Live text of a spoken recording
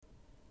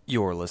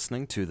You're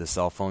listening to The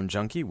Cell Phone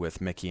Junkie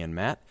with Mickey and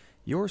Matt,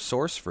 your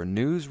source for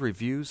news,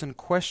 reviews, and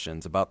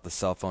questions about the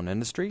cell phone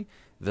industry.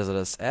 Visit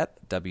us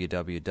at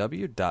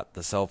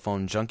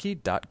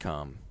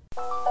www.thecellphonejunkie.com.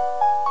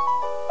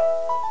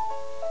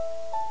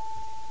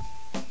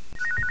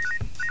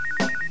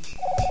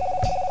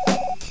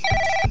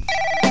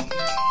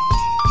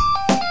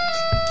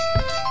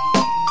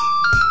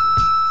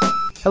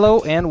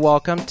 Hello and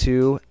welcome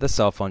to The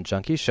Cell Phone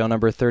Junkie, show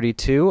number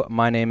 32.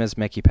 My name is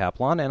Mickey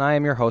Paplon, and I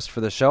am your host for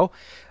the show.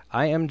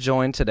 I am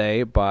joined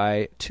today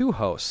by two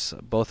hosts,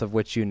 both of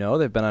which you know.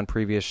 They've been on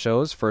previous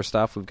shows. First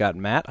off, we've got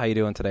Matt. How you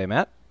doing today,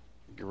 Matt?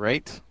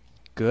 Great.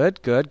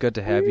 Good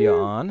to have you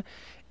on.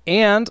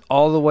 And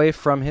all the way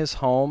from his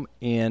home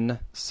in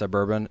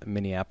suburban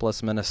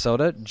Minneapolis,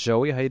 Minnesota,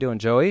 Joey. How you doing,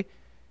 Joey?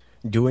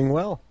 Doing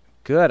well.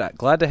 Good.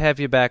 Glad to have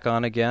you back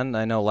on again.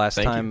 I know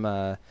last time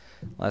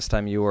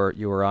you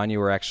were on, you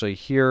were actually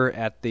here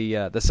at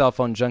the Cell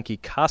Phone Junkie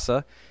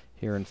Casa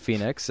here in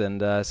Phoenix,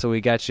 and so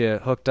we got you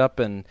hooked up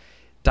and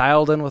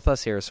dialed in with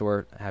us here, so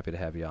we're happy to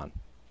have you on.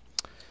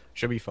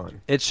 Should be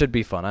fun. It should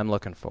be fun. I'm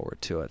looking forward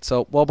to it.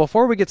 So, well,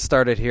 before we get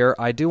started here,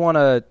 I do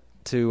want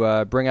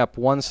to bring up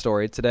one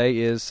story. Today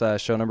is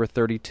show number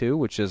 32,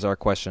 which is our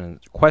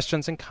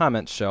questions and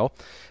comments show.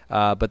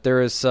 But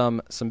there is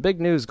some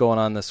big news going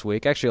on this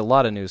week. Actually, a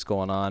lot of news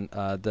going on.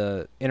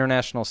 The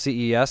International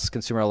CES,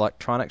 Consumer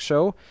Electronics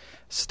Show,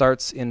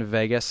 starts in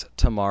Vegas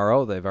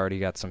tomorrow. They've already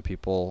got some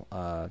people,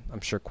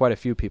 I'm sure quite a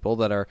few people,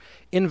 that are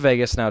in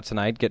Vegas now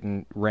tonight,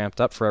 getting ramped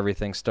up for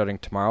everything starting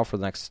tomorrow for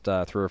the next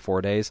 3 or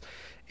 4 days.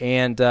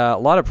 And a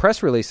lot of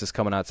press releases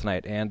coming out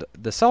tonight. And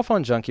the Cell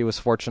Phone Junkie was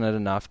fortunate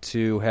enough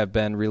to have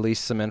been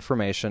released some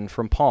information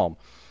from Palm.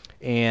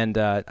 And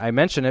I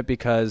mention it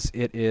because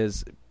it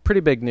is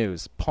pretty big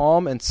news.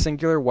 Palm and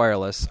Singular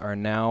Wireless are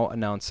now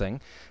announcing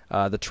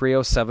the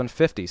Trio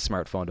 750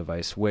 smartphone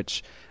device,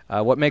 which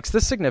what makes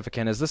this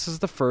significant is this is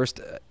the first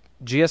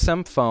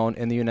GSM phone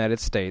in the United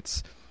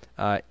States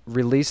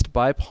released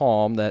by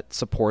Palm that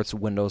supports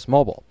Windows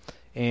Mobile.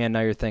 And now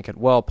you're thinking,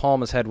 well,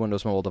 Palm has had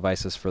Windows Mobile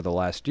devices for the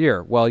last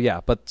year. Well,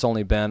 yeah, but it's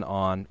only been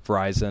on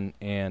Verizon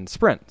and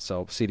Sprint,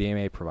 so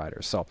CDMA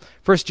providers. So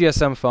first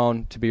GSM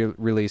phone to be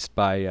released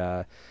by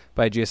a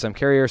GSM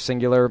carrier,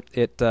 Singular.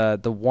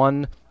 The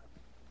one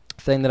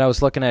thing that I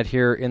was looking at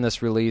here in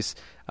this release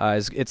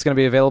is it's going to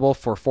be available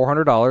for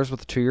 $400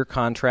 with a 2-year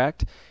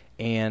contract,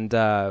 and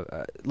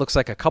looks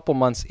like a couple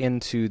months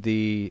into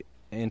the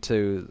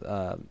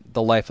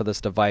life of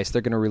this device,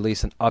 they're going to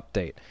release an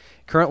update.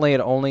 Currently, it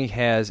only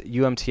has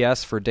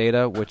UMTS for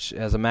data, which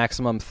has a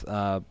maximum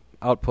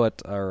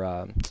output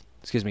or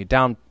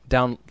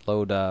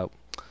download.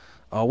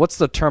 What's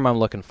the term I'm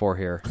looking for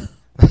here?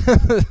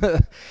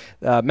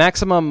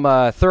 Maximum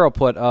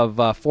throughput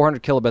of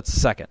 400 kilobits a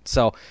second.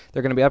 So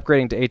they're going to be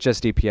upgrading to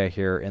HSDPI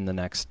here in the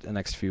next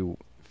few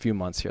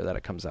months here that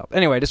it comes out.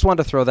 Anyway, I just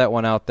wanted to throw that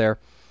one out there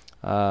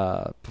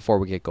before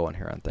we get going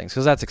here on things,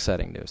 because that's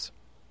exciting news.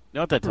 You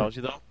know what that tells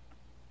you, though?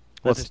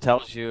 That just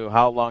tells you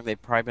how long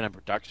they've probably been in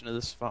production of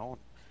this phone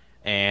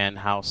and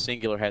how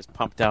Singular has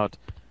pumped out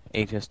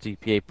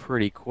HSDPA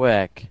pretty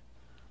quick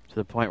to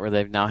the point where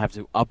they now have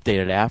to update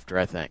it after,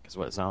 I think, is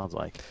what it sounds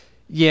like.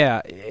 Yeah,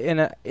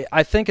 and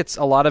I think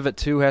a lot of it,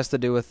 too, has to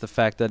do with the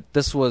fact that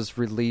this was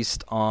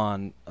released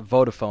on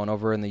Vodafone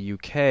over in the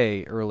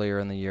UK earlier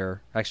in the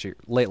year, actually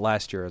late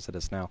last year as it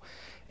is now.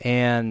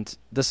 And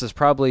this is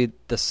probably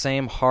the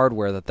same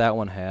hardware that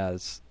one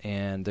has,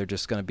 and they're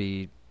just going to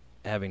be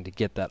having to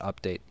get that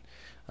update.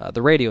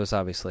 The radio is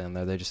obviously in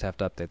there. They just have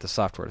to update the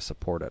software to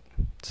support it.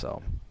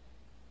 So,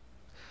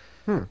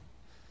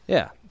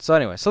 yeah. So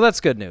anyway, so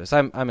that's good news.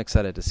 I'm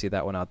excited to see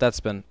that one out. That's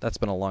been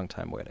a long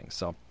time waiting.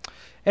 So,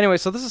 anyway,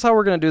 so this is how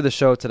we're going to do the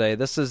show today.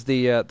 This is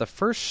the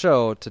first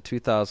show to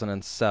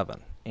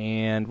 2007,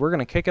 and we're going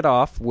to kick it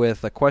off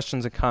with a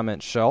questions and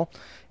comments show.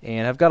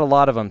 And I've got a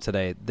lot of them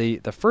today.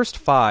 The first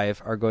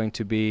 5 are going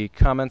to be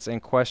comments and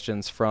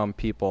questions from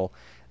people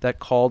that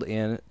called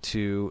in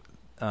to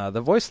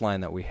the voice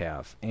line that we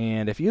have.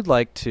 And if you'd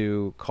like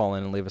to call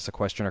in and leave us a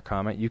question or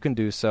comment, you can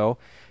do so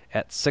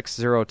at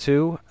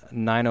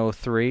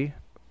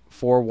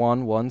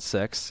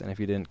 602-903-4116. And if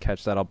you didn't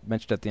catch that, I'll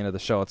mention it at the end of the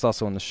show. It's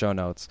also in the show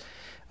notes.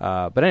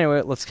 But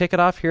anyway, let's kick it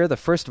off here. The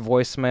first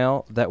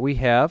voicemail that we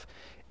have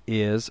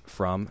is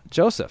from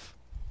Joseph.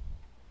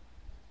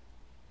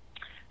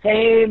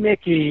 Hey,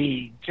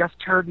 Mickey. Just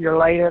heard your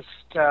latest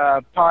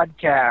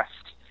podcast.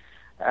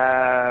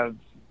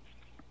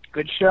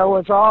 Good show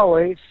as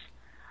always.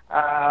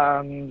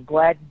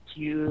 Glad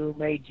you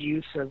made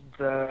use of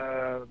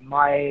the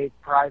my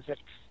private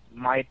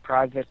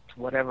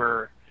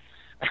whatever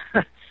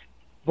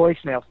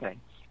voicemail thing.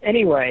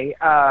 Anyway,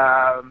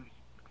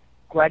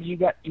 glad you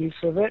got use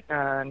of it,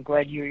 and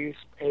glad you were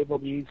able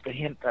to use the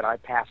hint that I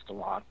passed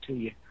along to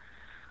you.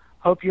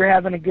 Hope you're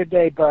having a good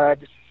day,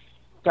 bud.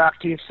 Talk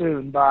to you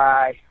soon.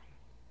 Bye.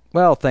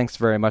 Well, thanks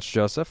very much,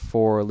 Joseph,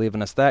 for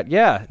leaving us that.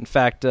 Yeah, in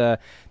fact,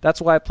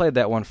 that's why I played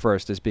that one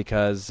first, is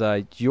because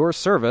your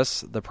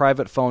service, the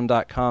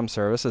privatephone.com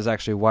service, is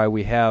actually why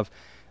we have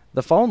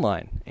the phone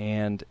line,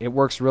 and it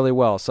works really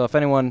well. So if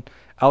anyone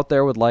out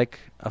there would like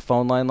a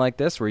phone line like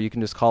this where you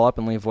can just call up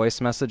and leave voice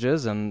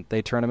messages and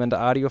they turn them into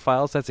audio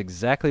files, that's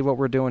exactly what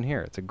we're doing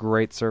here. It's a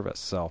great service.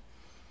 So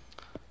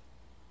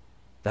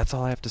that's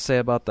all I have to say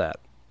about that.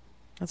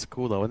 That's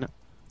cool, though, isn't it?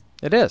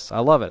 It is. I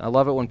love it. I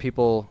love it when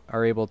people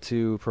are able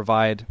to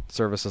provide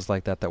services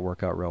like that that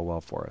work out real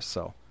well for us.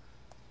 So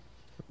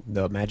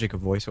The magic of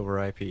voice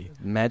over IP.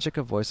 magic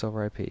of voice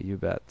over IP, you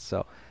bet.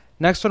 So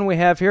next one we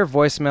have here,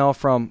 voicemail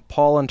from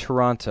Paul in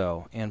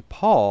Toronto. And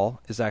Paul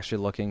is actually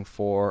looking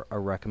for a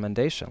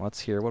recommendation.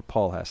 Let's hear what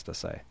Paul has to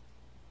say.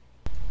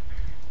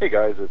 Hey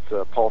guys,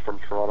 it's Paul from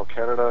Toronto,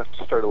 Canada.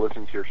 Just started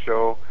listening to your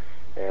show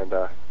and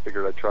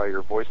figured I'd try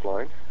your voice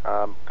line.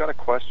 Got a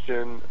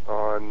question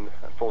on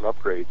phone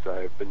upgrades.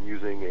 I've been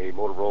using a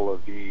Motorola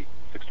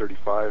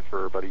V635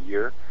 for about a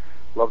year.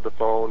 Love the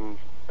phone.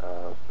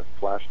 I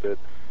flashed it,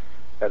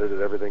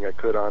 edited everything I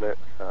could on it.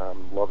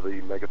 Love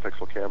the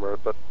megapixel camera,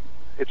 but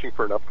itching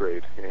for an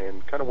upgrade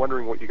and kind of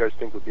wondering what you guys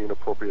think would be an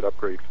appropriate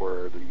upgrade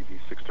for the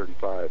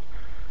V635.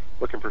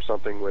 Looking for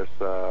something with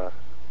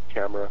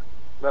camera.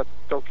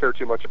 Don't care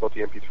too much about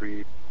the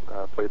MP3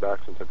 playback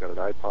since I've got an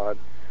iPod.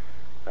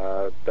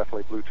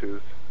 Definitely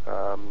Bluetooth.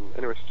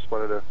 Anyways, just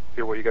wanted to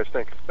hear what you guys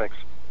think. Thanks.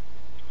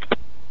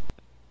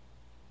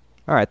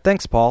 All right,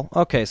 thanks, Paul.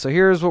 Okay, so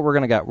here's what we're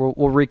going to get. We'll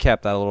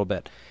recap that a little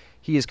bit.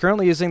 He is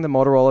currently using the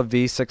Motorola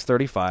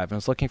V635 and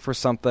is looking for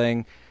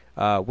something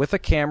with a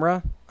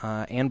camera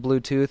and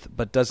Bluetooth,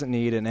 but doesn't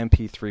need an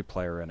MP3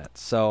 player in it.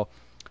 So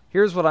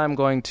here's what I'm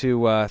going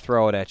to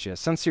throw it at you.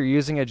 Since you're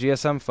using a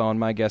GSM phone,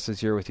 my guess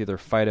is you're with either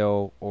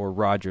Fido or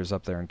Rogers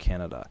up there in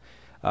Canada.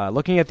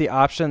 Looking at the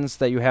options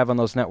that you have on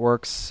those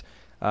networks,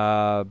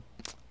 I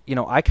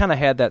kind of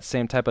had that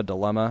same type of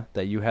dilemma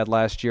that you had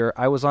last year.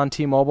 I was on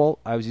T-Mobile.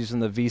 I was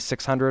using the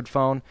V600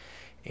 phone,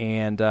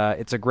 and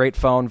it's a great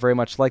phone, very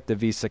much like the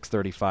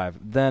V635.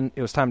 Then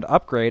it was time to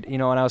upgrade,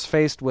 and I was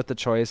faced with the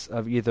choice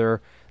of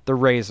either the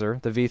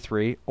Razr, the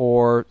V3,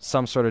 or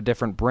some sort of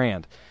different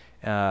brand.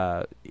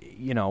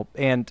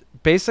 And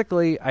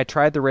basically I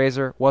tried the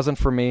Razr, wasn't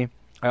for me.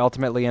 I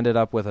ultimately ended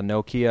up with a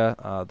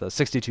Nokia, the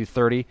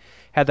 6230.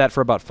 Had that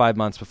for about 5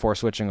 months before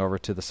switching over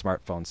to the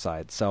smartphone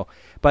side. So,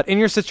 but in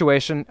your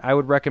situation, I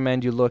would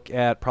recommend you look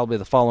at probably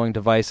the following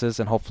devices,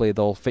 and hopefully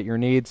they'll fit your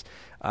needs.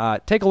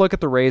 Take a look at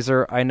the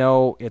Razr. I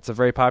know it's a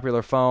very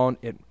popular phone.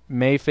 It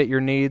may fit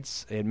your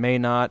needs. It may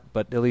not,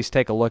 but at least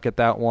take a look at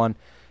that one.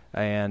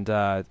 And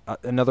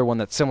another one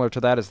that's similar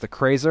to that is the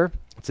Crazer.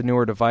 It's a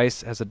newer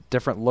device, has a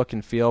different look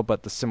and feel,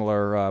 but the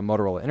similar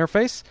Motorola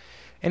interface.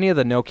 Any of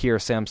the Nokia or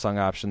Samsung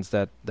options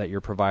that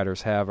your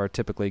providers have are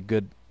typically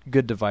good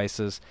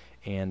devices,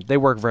 and they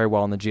work very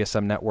well on the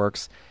GSM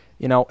networks.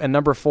 And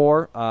number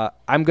 4,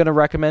 I'm going to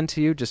recommend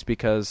to you just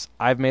because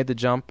I've made the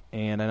jump,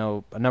 and I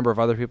know a number of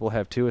other people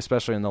have too,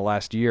 especially in the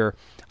last year.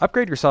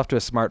 Upgrade yourself to a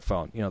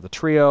smartphone. The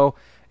Trio,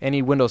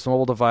 any Windows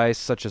mobile device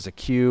such as a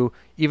Q,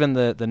 even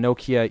the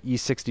Nokia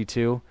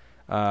E62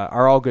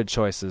 are all good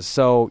choices.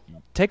 So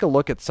take a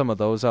look at some of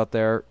those out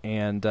there,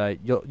 and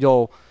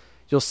you'll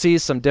see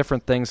some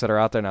different things that are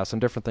out there now, some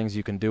different things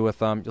you can do with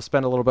them. You'll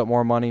spend a little bit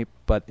more money,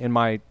 but in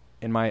my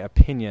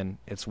opinion,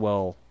 it's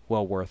well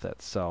worth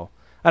it. So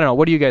I don't know.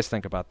 What do you guys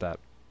think about that?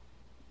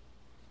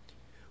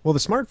 Well, the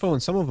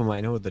smartphones, some of them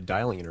I know the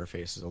dialing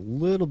interface is a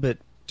little bit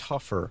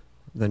tougher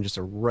than just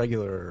a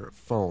regular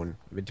phone.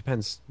 It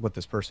depends what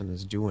this person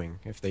is doing.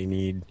 If they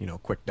need,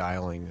 quick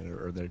dialing,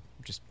 or they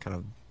just kind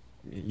of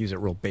use it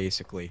real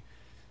basically.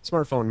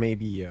 Smartphone may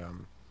be a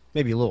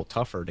little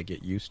tougher to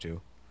get used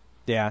to.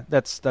 Yeah,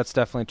 that's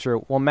definitely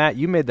true. Well, Matt,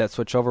 you made that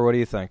switch over. What do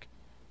you think?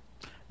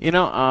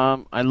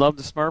 I love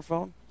the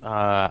smartphone.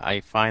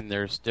 I find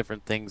there's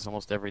different things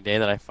almost every day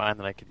that I find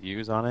that I could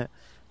use on it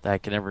that I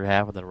could never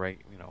have with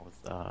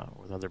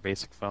with other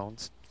basic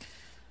phones.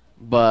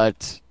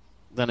 But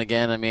then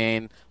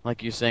again,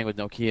 like you're saying with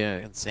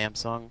Nokia and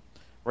Samsung,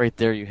 right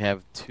there you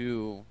have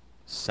two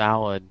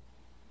solid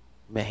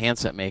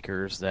handset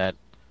makers that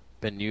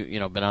been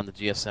on the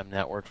GSM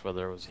networks,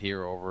 whether it was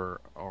here or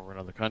over in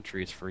other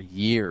countries, for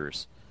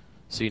years.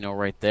 So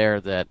right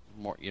there that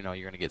you're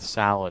going to get a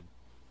solid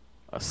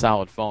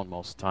phone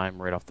most of the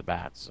time right off the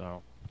bat.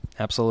 So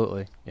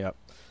absolutely, yep.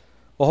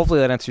 Well, hopefully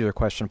that answers your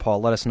question,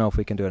 Paul. Let us know if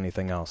we can do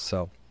anything else.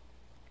 So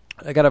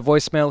I got a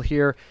voicemail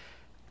here.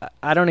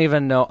 I don't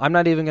even know. I'm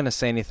not even going to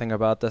say anything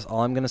about this.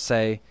 All I'm going to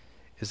say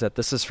is that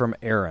this is from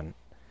Aaron,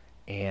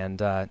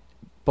 and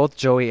both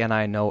Joey and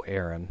I know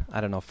Aaron. I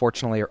don't know,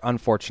 fortunately or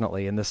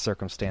unfortunately in this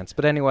circumstance.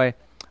 But anyway,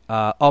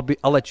 I'll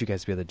let you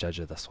guys be the judge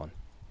of this one.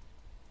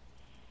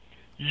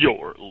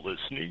 You're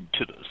listening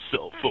to the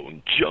Cell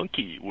Phone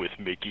Junkie with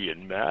Mickey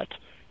and Matt,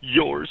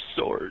 your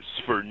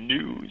source for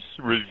news,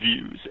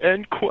 reviews,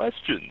 and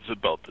questions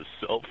about the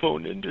cell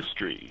phone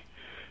industry.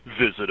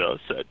 Visit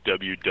us at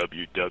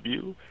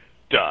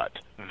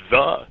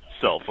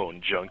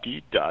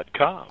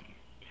www.thecellphonejunkie.com.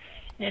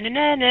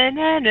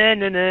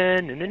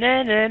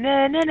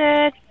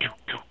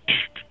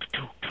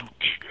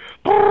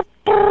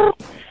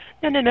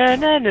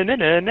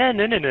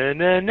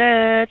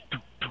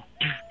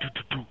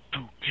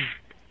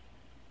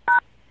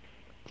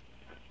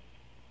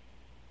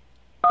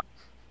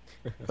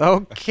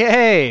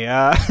 Okay.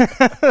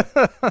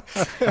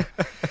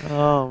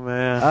 Oh,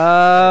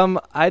 man.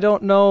 I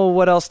don't know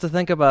what else to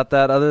think about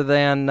that other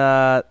than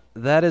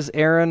that is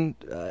Aaron,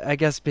 I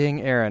guess,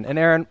 being Aaron. And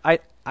Aaron,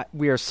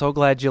 we are so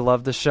glad you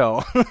love the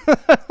show.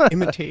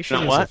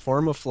 Imitation is a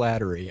form of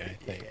flattery, I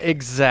think.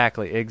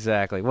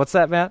 Exactly. What's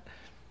that, Matt?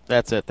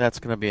 That's it. That's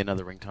going to be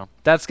another ringtone.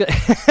 That's good.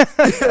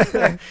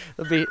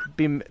 It'll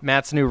be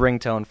Matt's new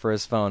ringtone for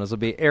his phone. This will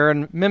be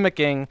Aaron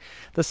mimicking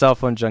the Cell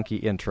Phone Junkie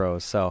intro.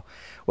 So,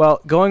 well,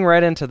 going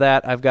right into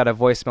that, I've got a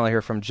voicemail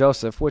here from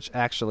Joseph, which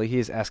actually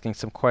he's asking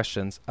some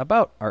questions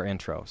about our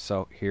intro.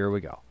 So here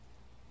we go.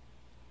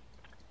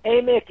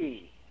 Hey,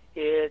 Mickey.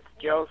 It's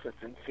Joseph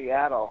in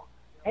Seattle.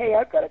 Hey,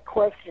 I've got a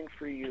question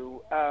for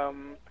you.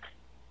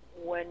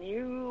 When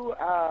you...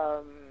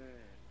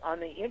 on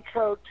the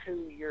intro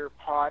to your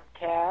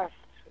podcast,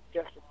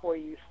 just before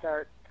you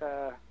start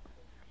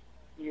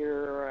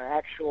your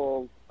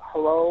actual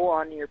hello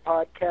on your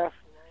podcast,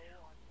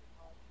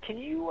 can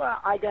you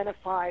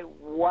identify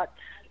what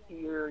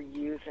you're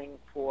using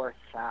for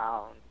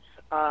sounds?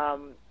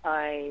 I'm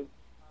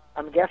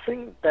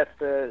guessing that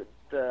the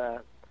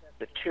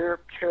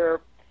chirp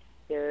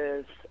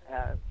is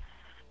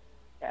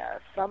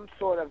some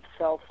sort of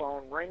cell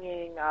phone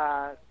ringing.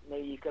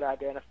 Maybe you could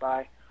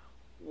identify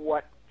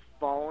what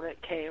phone it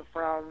came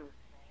from,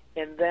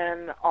 and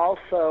then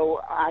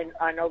also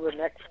I know the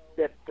next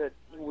bit that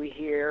we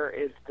hear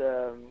is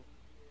the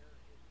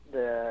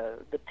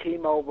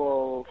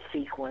T-Mobile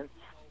sequence,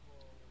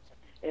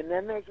 and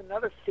then there's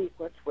another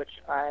sequence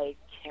which I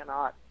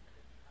cannot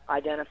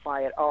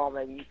identify at all.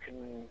 Maybe you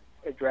can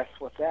address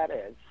what that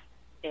is,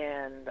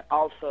 and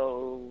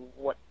also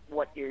what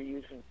you're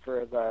using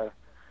for the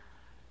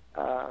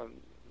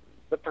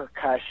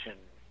percussion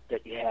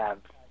that you have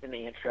in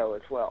the intro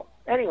as well.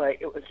 Anyway,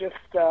 it was just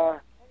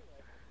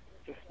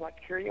my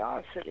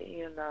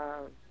curiosity, and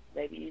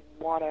maybe you'd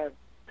want to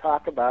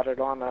talk about it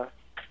on a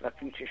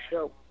future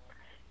show.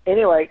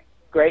 Anyway,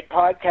 great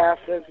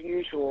podcast as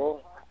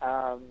usual.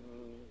 I'm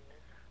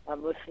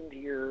listening to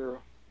your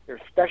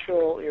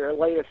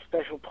latest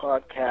special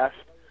podcast.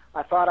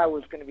 I thought I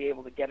was going to be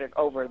able to get it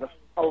over the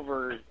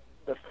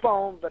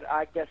phone, but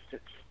I guess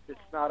it's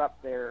not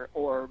up there,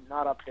 or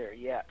not up there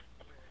yet.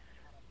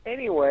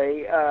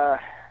 Anyway,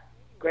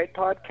 great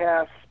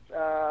podcast.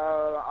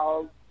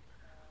 I'll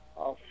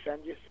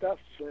send you stuff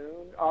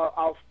soon.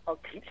 I'll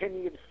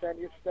continue to send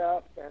you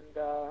stuff, and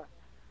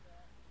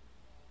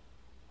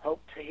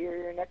hope to hear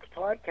your next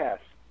podcast.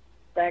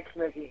 Thanks,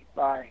 Mickey.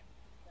 Bye.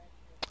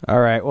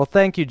 All right. Well,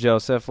 thank you,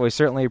 Joseph. We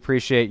certainly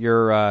appreciate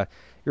your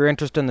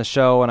interest in the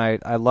show, and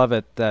I love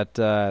it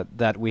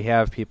that we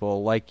have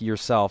people like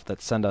yourself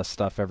that send us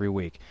stuff every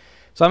week.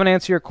 So I'm going to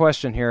answer your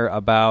question here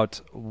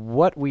about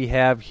what we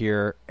have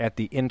here at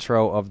the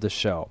intro of the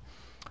show.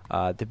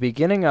 The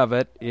beginning of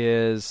it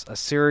is a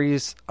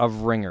series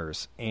of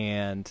ringers,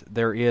 and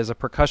there is a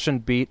percussion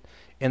beat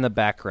in the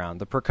background.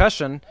 The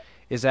percussion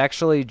is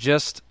actually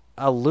just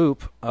a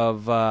loop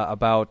of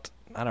about,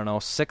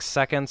 6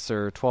 seconds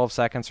or 12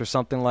 seconds or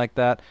something like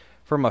that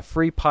from a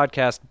free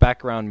podcast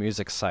background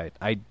music site.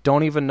 I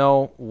don't even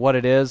know what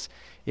it is.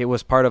 It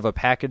was part of a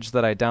package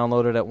that I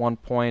downloaded at one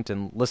point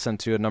and listened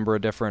to a number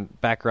of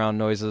different background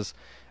noises.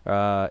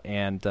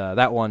 And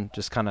that one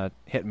just kind of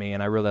hit me,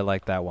 and I really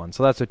like that one.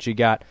 So that's what you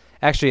got,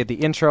 actually, at the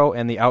intro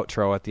and the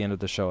outro at the end of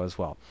the show as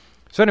well.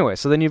 So anyway,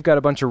 so then you've got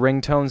a bunch of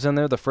ringtones in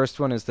there. The first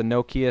one is the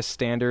Nokia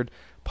standard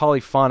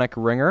polyphonic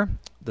ringer.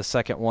 The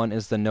second one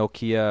is the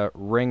Nokia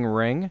Ring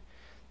Ring.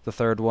 The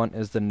third one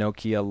is the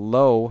Nokia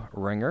Low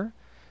Ringer.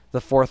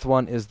 The fourth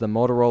one is the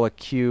Motorola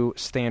Q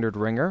standard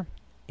ringer.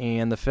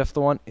 And the fifth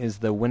one is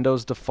the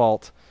Windows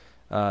default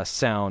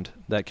sound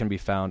that can be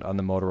found on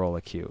the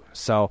Motorola Q.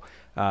 So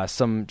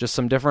some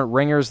different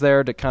ringers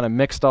there to kind of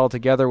mixed all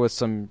together with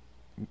some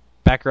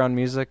background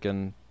music,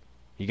 and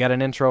you got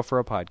an intro for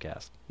a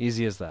podcast.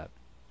 Easy as that.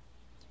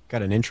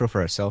 Got an intro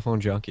for a cell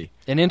phone junkie.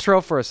 An intro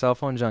for a cell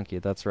phone junkie,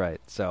 that's right.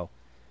 So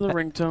The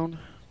ringtone.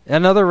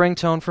 Another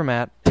ringtone for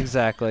Matt,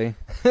 exactly.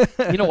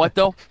 You know what,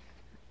 though?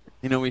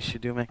 You know what we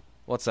should do, Mick?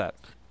 What's that?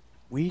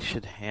 We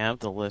should have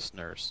the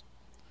listeners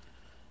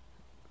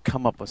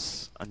come up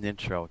with an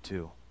intro,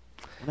 too.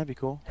 Wouldn't that be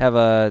cool?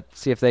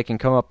 See if they can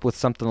come up with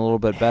something a little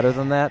bit better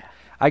than that.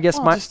 I guess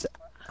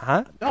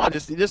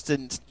just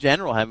in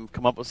general, have them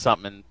come up with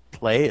something and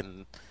play it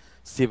and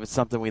see if it's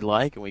something we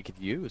like and we could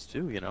use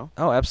too. You know?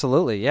 Oh,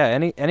 absolutely. Yeah.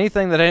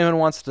 Anything that anyone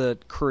wants to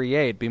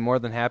create, be more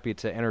than happy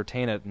to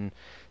entertain it, and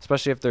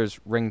especially if there's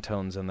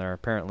ringtones in there.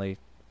 Apparently,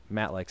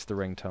 Matt likes the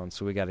ringtones,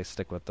 so we got to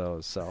stick with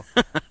those. So.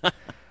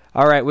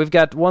 All right, we've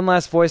got one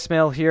last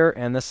voicemail here,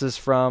 and this is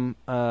from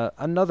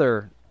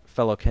another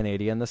fellow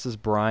Canadian. This is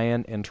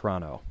Brian in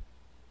Toronto.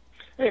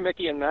 Hey,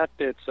 Mickey and Matt,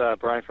 it's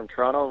Brian from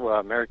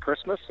Toronto. Merry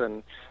Christmas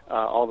and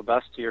all the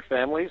best to your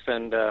families,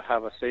 and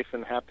have a safe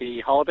and happy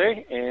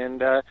holiday,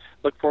 and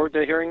look forward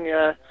to hearing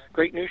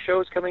great new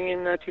shows coming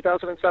in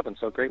 2007.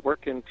 So great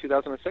work in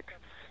 2006.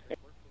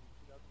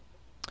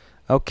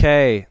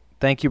 Okay,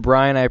 thank you,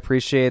 Brian. I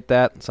appreciate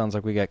that. It sounds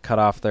like we got cut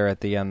off there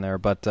at the end there.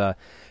 But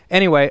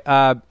anyway,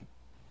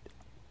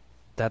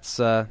 that's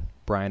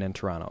Brian in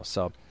Toronto.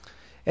 So,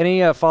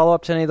 any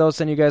follow-up to any of those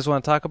that you guys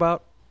want to talk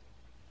about?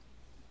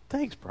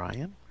 Thanks,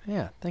 Brian.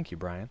 Yeah, thank you,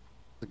 Brian.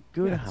 A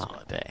good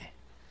holiday.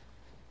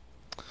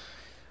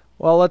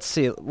 Well, let's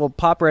see. We'll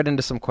pop right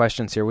into some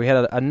questions here. We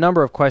had a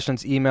number of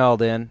questions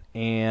emailed in,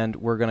 and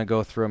we're going to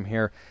go through them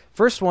here.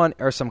 First one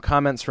are some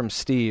comments from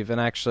Steve, and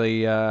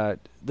actually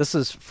this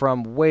is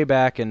from way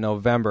back in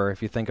November,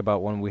 if you think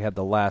about when we had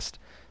the last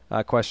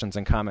questions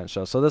and comments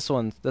show. So this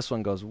one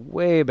goes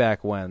way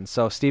back when.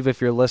 So, Steve,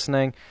 if you're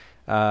listening,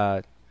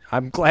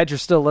 I'm glad you're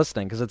still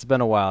listening because it's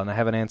been a while and I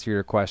haven't answered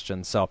your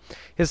question. So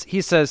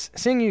he says,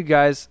 seeing you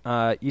guys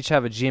each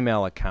have a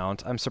Gmail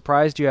account, I'm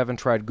surprised you haven't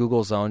tried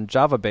Google's own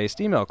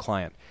Java-based email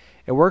client.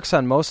 It works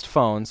on most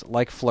phones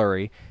like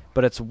Flurry,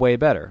 but it's way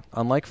better.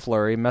 Unlike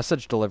Flurry,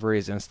 message delivery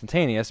is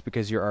instantaneous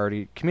because you're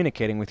already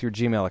communicating with your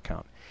Gmail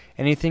account.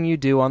 Anything you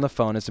do on the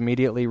phone is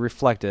immediately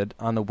reflected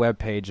on the web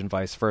page and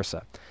vice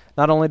versa.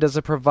 Not only does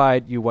it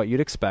provide you what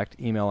you'd expect,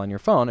 email on your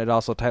phone, it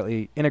also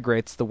tightly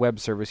integrates the web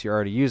service you're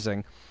already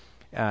using,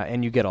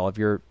 and you get all of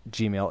the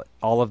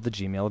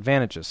Gmail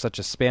advantages, such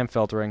as spam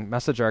filtering,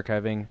 message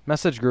archiving,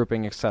 message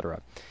grouping,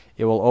 etc.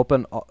 It will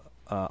open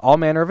all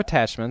manner of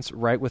attachments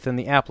right within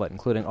the applet,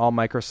 including all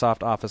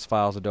Microsoft Office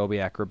files, Adobe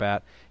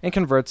Acrobat, and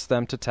converts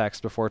them to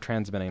text before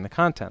transmitting the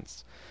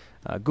contents.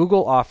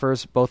 Google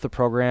offers both the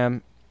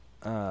program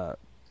and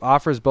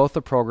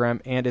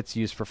its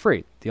use for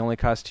free. The only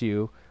cost to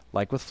you,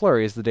 like with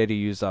Flurry, is the data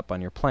you use up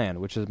on your plan,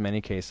 which in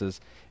many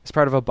cases is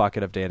part of a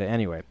bucket of data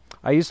anyway.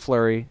 I used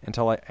Flurry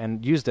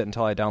used it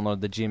until I downloaded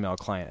the Gmail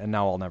client, and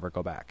now I'll never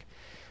go back.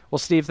 Well,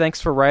 Steve,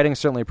 thanks for writing.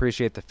 Certainly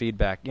appreciate the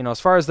feedback.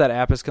 As far as that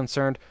app is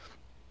concerned,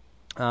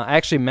 I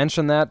actually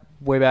mentioned that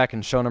way back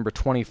in show number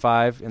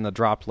 25 in the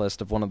dropped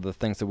list of one of the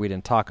things that we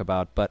didn't talk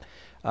about. But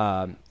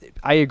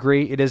I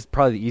agree, it is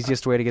probably the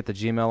easiest way to get the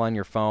Gmail on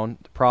your phone.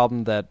 The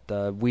problem that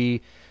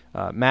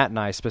Matt and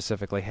I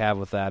specifically have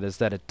with that is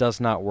that it does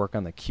not work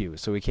on the queue,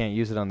 so we can't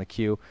use it on the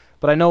queue.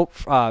 But I know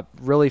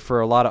really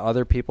for a lot of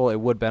other people it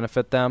would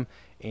benefit them,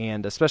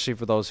 and especially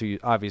for those who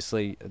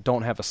obviously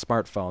don't have a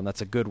smartphone,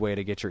 that's a good way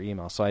to get your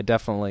email. So I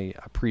definitely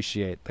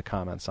appreciate the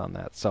comments on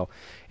that. So,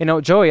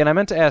 Joey, and I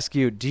meant to ask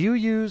you,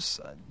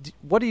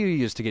 what do you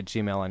use to get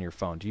Gmail on your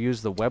phone? Do you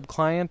use the web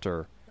client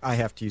or? I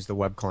have to use the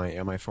web client.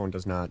 Yeah, my phone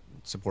does not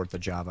support the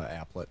Java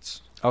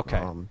applets.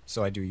 Okay.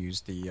 So I do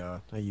use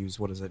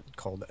what is it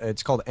called?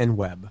 It's called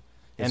NWeb.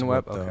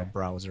 NWeb, the okay.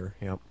 Browser.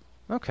 Yep.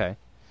 Okay.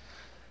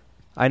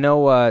 I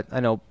know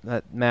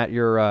that Matt,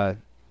 you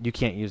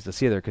can't use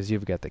this either because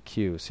you've got the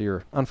queue, so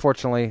you're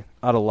unfortunately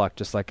out of luck,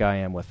 just like I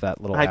am with that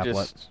little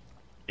applet.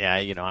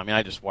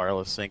 I just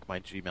wireless sync my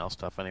Gmail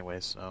stuff anyway.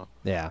 So.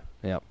 Yeah.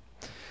 Yep.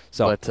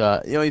 So.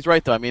 But he's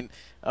right though. I mean,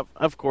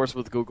 of course,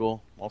 with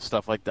Google,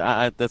 stuff like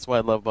that. That's what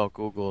I love about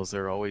Google is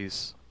they're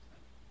always.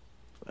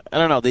 I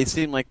don't know. They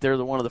seem like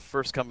they're one of the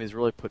first companies to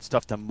really put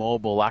stuff to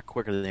mobile a lot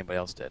quicker than anybody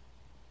else did.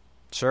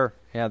 Sure.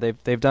 Yeah,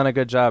 they've done a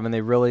good job, and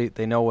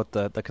they know what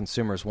the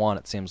consumers want.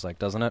 It seems like,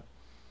 doesn't it?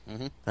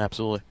 Mm-hmm.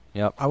 Absolutely.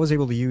 Yep. I was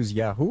able to use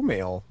Yahoo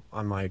Mail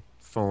on my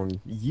phone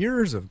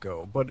years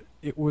ago, but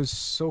it was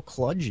so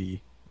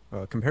kludgy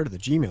compared to the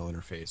Gmail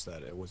interface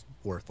that it was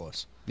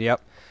worthless.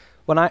 Yep.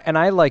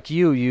 I like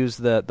you use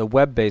the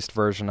web-based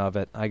version of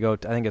it. I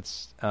think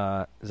it's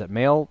is it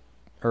mail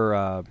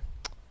or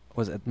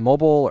was it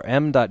mobile or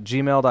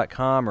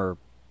m.gmail.com or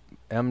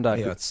m. Yeah,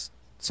 it's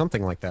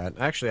something like that.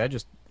 Actually, I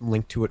just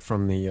linked to it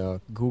from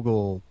the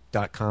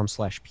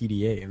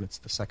google.com/PDA, and it's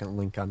the second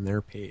link on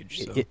their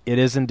page. So. It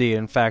is indeed.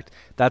 In fact,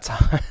 that's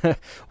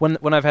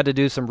when I've had to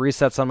do some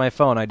resets on my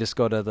phone, I just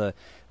go to the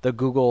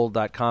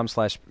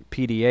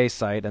google.com/PDA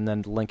site and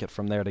then link it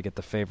from there to get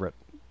the favorite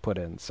put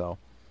in. So.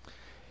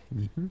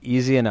 Mm-hmm.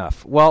 Easy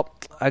enough. Well,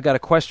 I got a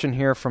question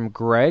here from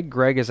Greg.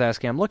 Greg is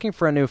asking, I'm looking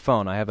for a new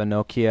phone. I have a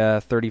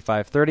Nokia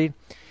 3530,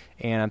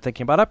 and I'm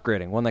thinking about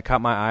upgrading. One that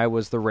caught my eye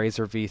was the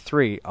Razer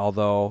V3,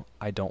 although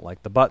I don't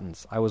like the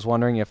buttons. I was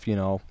wondering if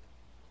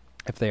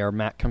they are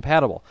Mac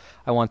compatible.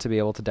 I want to be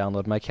able to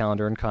download my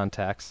calendar and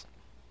contacts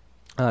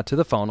to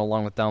the phone,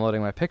 along with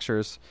downloading my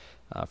pictures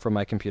from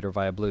my computer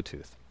via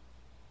Bluetooth.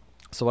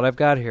 So what I've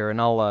got here,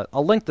 and I'll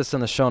link this in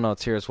the show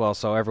notes here as well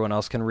so everyone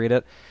else can read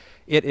it.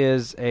 It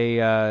is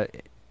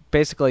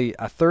basically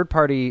a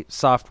third-party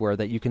software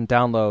that you can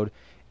download,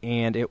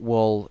 and it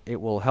will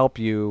help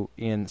you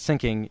in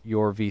syncing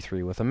your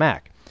V3 with a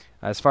Mac.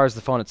 As far as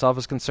the phone itself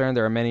is concerned,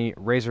 there are many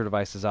Razer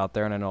devices out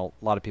there, and I know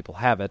a lot of people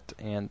have it.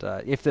 And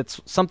if it's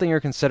something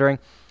you're considering,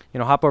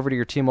 hop over to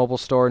your T-Mobile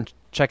store and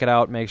check it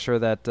out. Make sure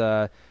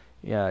that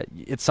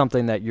it's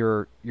something that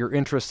you're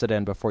interested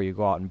in before you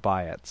go out and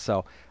buy it.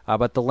 So,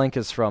 but the link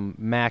is from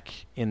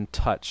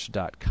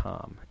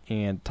macintouch.com,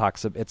 and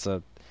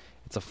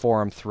it's a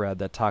forum thread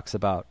that talks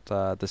about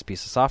this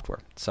piece of software.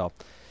 So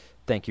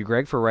thank you,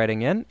 Greg, for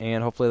writing in,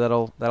 and hopefully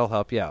that'll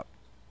help you out.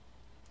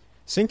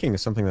 Syncing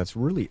is something that's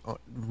really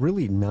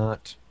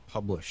not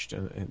published,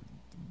 and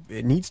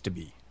it needs to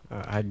be.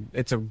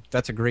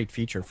 That's a great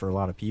feature for a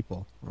lot of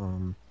people.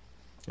 And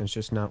it's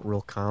just not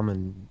real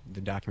common, the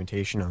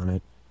documentation on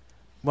it.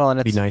 Well, and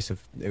It'd be nice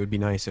if it would be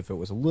nice if it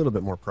was a little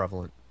bit more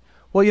prevalent.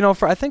 Well,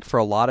 I think for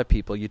a lot of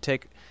people, you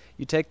take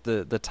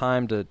the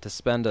time to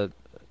spend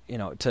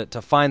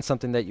to find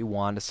something that you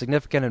want, a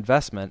significant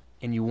investment,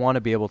 and you want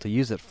to be able to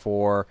use it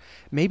for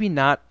maybe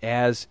not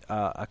as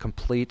a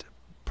complete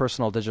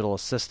personal digital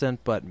assistant,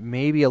 but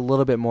maybe a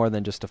little bit more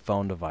than just a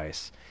phone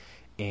device.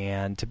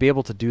 And to be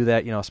able to do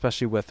that,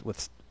 especially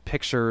with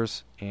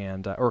pictures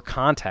and or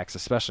contacts,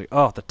 especially.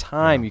 Oh, the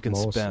time you can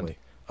spend.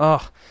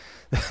 Oh,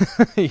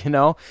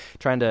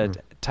 trying to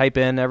type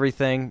in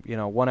everything,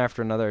 one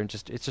after another, and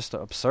it's just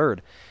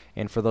absurd.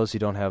 And for those who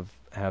don't have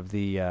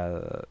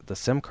the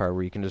SIM card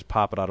where you can just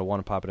pop it out of one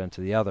and pop it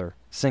into the other,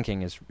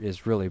 syncing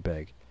is really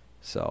big.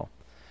 So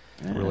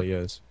it really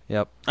is.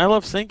 Yep. I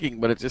love syncing,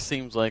 but it just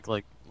seems like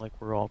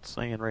we're all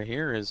saying right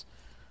here is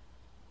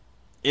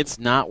it's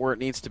not where it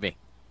needs to be.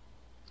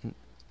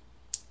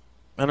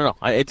 I don't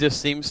know. It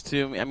just seems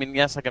to. I mean,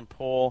 yes, I can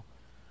pull.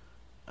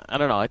 I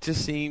don't know. It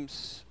just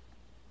seems.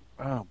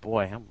 Oh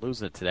boy, I'm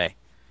losing it today.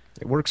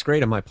 It works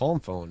great on my Palm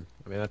phone.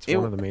 I mean, that's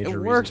one of the major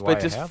reasons why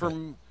I have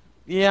it.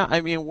 Yeah,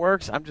 I mean, it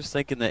works. I'm just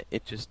thinking that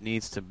it just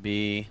needs to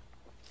be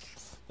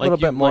a little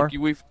bit more.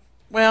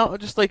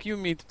 Just like you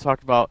and me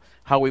talked about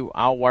how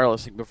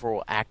wireless sync before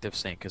we'll active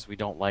sync because we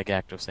don't like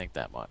active sync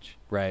that much.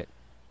 Right.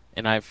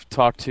 And I've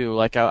talked to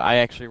I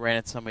actually ran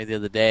into somebody the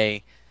other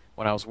day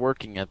when I was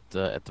working at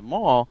the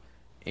mall,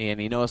 and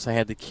he noticed I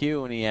had the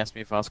queue, and he asked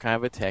me if I was kind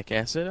of a tech.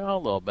 I said, a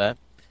little bit.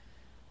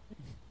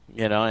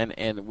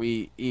 And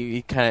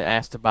he kind of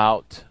asked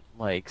about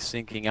like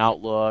syncing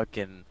Outlook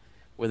and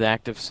with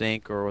Active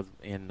Sync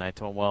and I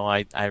told him, well,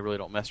 I really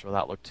don't mess with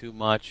Outlook too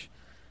much.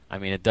 I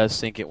mean, it does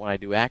sync it when I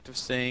do Active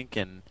Sync,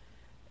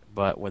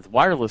 but with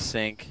wireless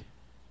sync,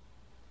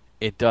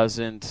 it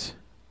doesn't.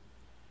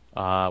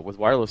 With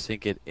wireless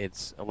sync,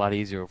 it's a lot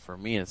easier for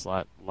me. It's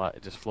it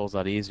just flows a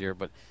lot easier.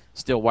 But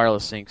still,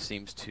 wireless sync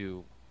seems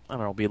to, I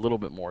don't know, be a little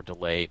bit more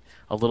delayed,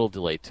 a little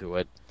delayed to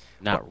it,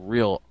 not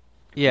real.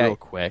 Yeah, real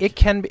quick. It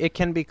can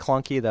be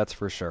clunky. That's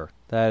for sure.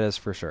 That is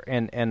for sure.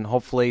 And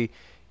hopefully,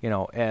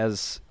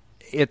 as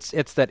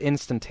it's that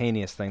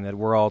instantaneous thing that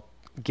we're all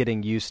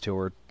getting used to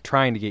or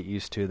trying to get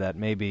used to, that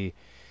maybe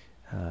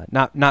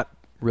not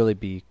really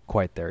be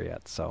quite there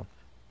yet. So,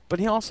 but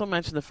he also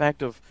mentioned the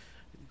fact of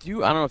I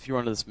don't know if you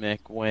run into this, Mick,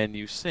 when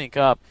you sync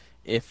up,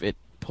 if it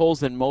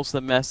pulls in most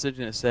of the message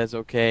and it says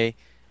okay,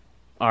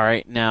 all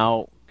right,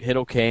 now hit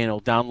OK and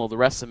it'll download the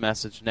rest of the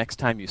message next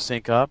time you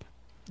sync up.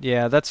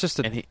 Yeah, that's just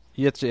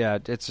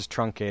it's just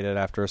truncated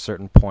after a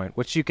certain point,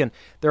 which you can.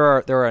 There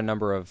are a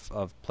number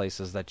of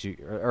places that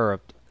or a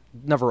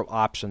number of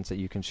options that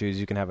you can choose.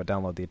 You can have it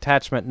download the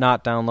attachment,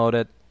 not download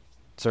it.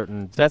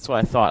 That's what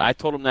I thought. I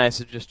told him that. I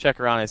said just check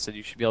around. I said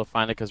you should be able to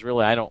find it because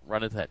really I don't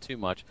run into that too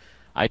much.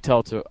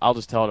 I'll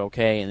just tell it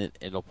okay and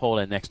it'll pull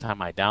it in next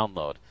time I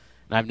download.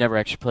 And I've never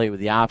actually played with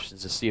the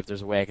options to see if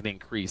there's a way I can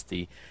increase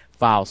the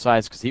file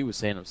size because he was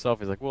saying himself,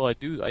 he's like, well, I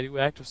do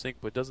ActiveSync,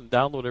 but it doesn't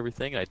download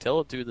everything. And I tell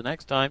it to the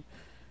next time,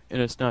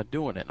 and it's not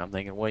doing it. And I'm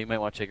thinking, well, you might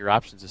want to check your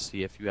options to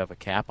see if you have a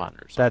cap on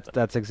it or something.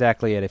 That's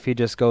exactly it. If he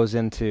just goes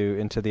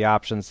into the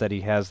options that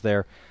he has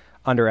there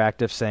under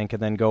ActiveSync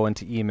and then go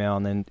into email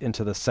and then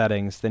into the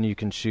settings, then you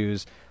can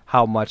choose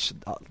how much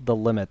the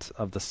limit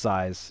of the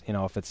size.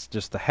 If it's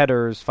just the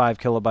headers, 5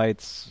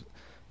 kilobytes,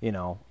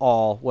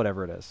 all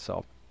whatever it is.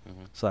 So,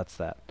 So that's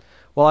that.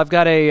 Well, I've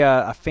got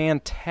a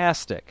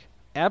fantastic,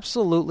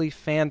 absolutely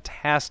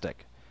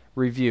fantastic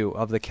review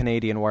of the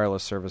Canadian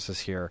wireless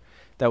services here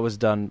that was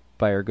done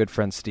by our good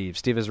friend Steve.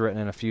 Steve has written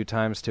in a few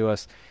times to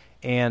us,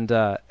 and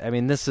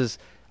this is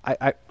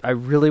I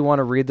really want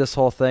to read this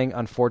whole thing.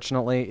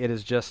 Unfortunately, it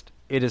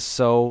is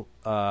so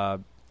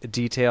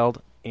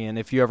detailed, and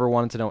if you ever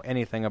wanted to know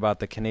anything about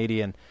the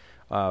Canadian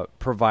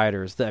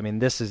providers,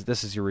 this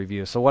is your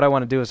review. So what I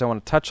want to do is I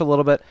want to touch a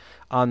little bit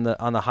on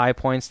the high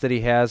points that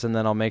he has, and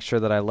then I'll make sure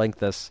that I link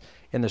this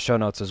in the show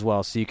notes as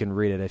well, so you can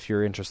read it if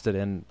you're interested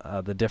in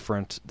the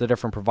different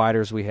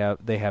providers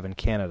they have in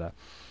Canada.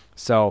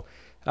 So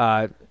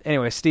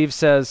anyway, Steve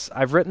says,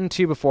 I've written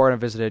to you before and I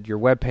visited your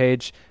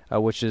webpage,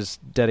 which is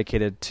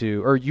dedicated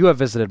to, or you have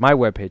visited my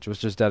webpage,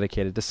 which is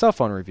dedicated to cell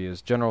phone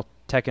reviews, general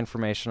tech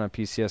information on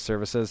PCS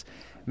services,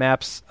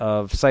 maps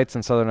of sites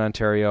in Southern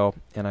Ontario,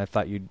 and I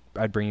thought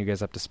I'd bring you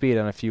guys up to speed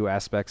on a few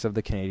aspects of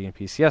the Canadian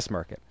PCS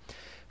market.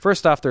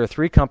 First off, there are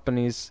 3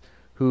 companies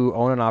who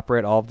own and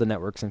operate all of the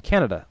networks in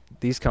Canada.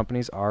 These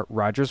companies are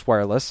Rogers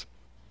Wireless,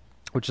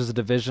 which is a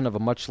division of the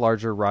much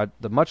larger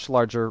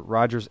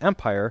Rogers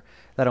Empire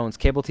that owns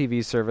cable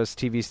TV service,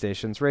 TV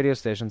stations, radio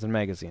stations, and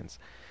magazines.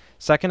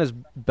 Second is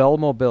Bell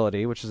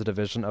Mobility, which is a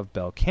division of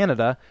Bell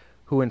Canada,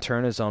 who in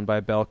turn is owned by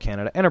Bell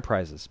Canada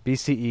Enterprises.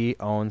 BCE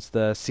owns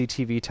the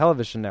CTV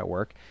television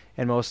network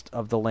and most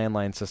of the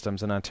landline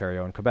systems in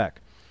Ontario and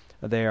Quebec.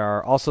 They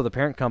are also the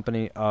parent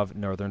company of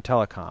Northern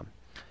Telecom.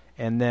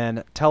 And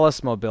then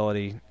TELUS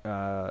Mobility,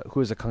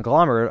 who is a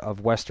conglomerate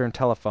of Western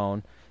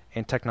telephone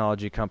and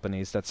technology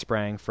companies that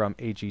sprang from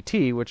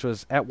AGT, which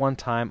was at one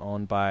time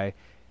owned by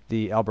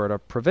the Alberta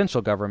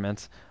provincial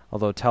government,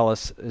 although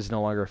TELUS is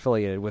no longer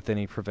affiliated with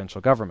any provincial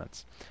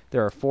governments.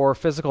 There are 4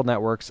 physical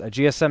networks: a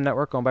GSM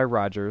network owned by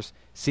Rogers,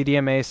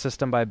 CDMA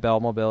system by Bell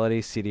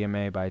Mobility,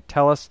 CDMA by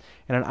TELUS,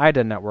 and an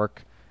IDA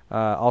network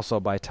also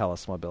by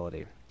TELUS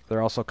Mobility. There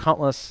are also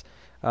countless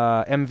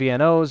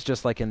MVNOs,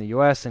 just like in the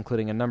U.S.,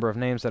 including a number of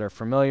names that are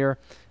familiar.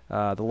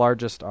 The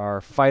largest are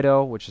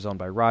Fido, which is owned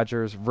by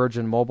Rogers,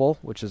 Virgin Mobile,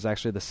 which is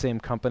actually the same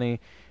company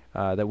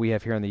that we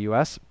have here in the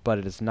U.S., but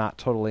it is not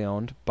totally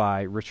owned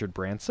by Richard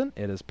Branson.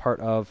 It is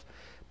part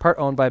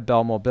owned by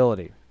Bell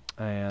Mobility.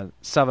 And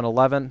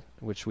 7-Eleven,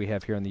 which we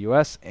have here in the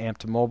U.S.,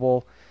 Amped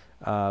Mobile,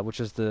 which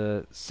is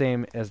the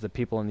same as the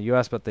people in the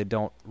U.S., but they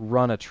don't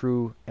run a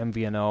true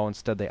MVNO.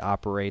 Instead, they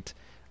operate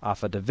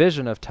off a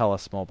division of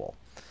TELUS Mobile.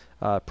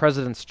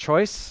 President's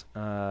Choice,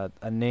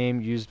 a name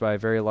used by a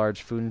very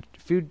large food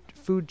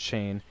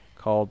chain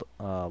called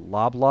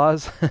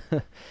Loblaws.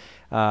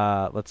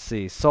 Let's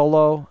see,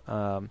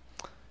 Solo,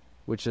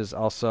 which is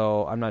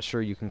also, I'm not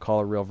sure you can call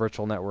a real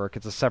virtual network.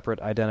 It's a separate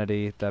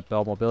identity that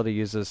Bell Mobility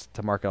uses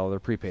to market all their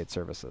prepaid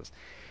services.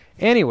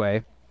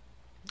 Anyway,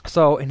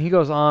 and he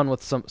goes on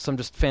with some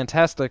just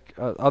fantastic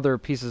other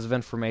pieces of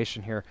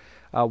information here.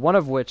 One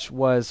of which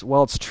was,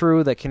 well, it's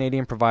true that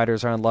Canadian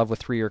providers are in love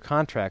with 3-year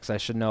contracts. I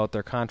should note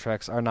their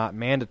contracts are not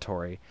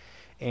mandatory,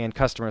 and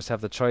customers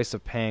have the choice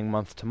of paying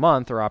month to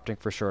month or opting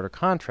for shorter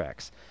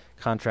contracts.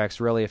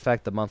 Contracts rarely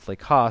affect the monthly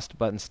cost,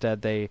 but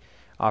instead they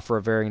offer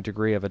a varying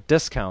degree of a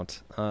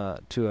discount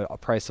to a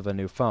price of a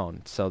new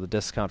phone. So the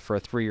discount for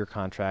a 3-year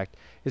contract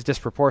is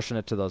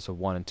disproportionate to those of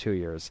 1 and 2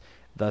 years,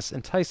 thus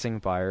enticing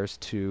buyers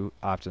to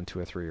opt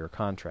into a 3-year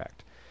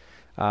contract.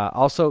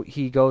 Also,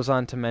 he goes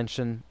on to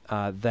mention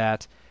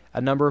that a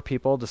number of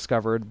people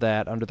discovered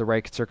that under the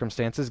right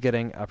circumstances,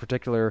 getting a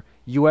particular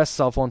U.S.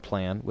 cell phone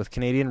plan with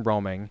Canadian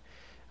roaming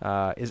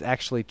is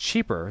actually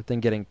cheaper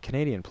than getting a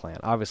Canadian plan.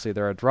 Obviously,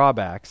 there are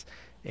drawbacks,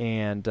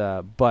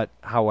 but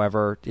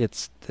however,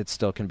 it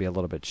still can be a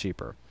little bit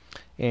cheaper.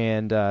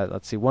 And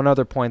let's see, one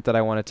other point that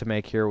I wanted to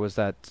make here was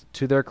that,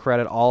 to their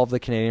credit, all of the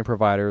Canadian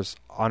providers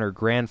honor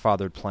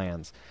grandfathered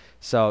plans.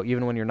 So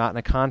even when you're not in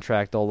a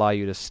contract, they'll allow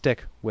you to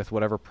stick with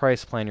whatever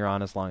price plan you're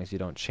on as long as you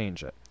don't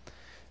change it.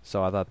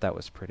 So I thought that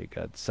was pretty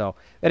good. So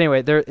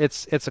anyway,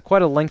 it's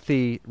quite a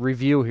lengthy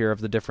review here of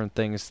the different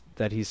things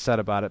that he's said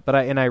about it. But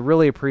I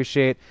really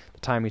appreciate the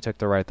time he took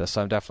to write this.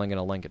 So I'm definitely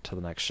going to link it to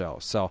the next show.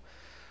 So,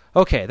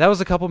 okay, that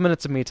was a couple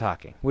minutes of me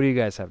talking. What do you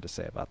guys have to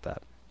say about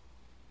that?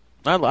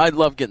 I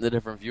love getting the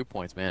different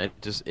viewpoints, man.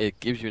 It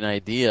gives you an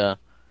idea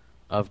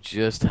of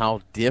just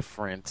how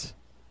different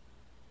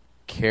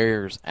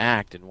carriers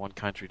act in one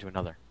country to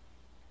another.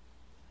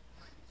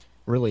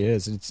 Really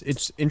is.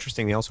 It's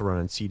interesting. They also run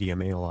on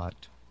CDMA a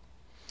lot.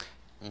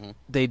 Mm-hmm.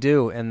 They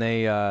do, and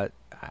they I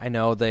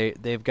know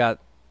they've got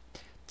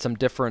some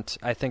different.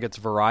 I think it's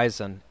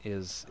Verizon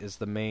is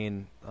the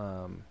main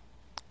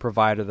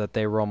provider that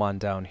they roam on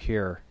down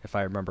here, if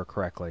I remember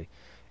correctly.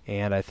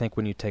 And I think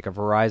when you take a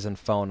Verizon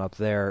phone up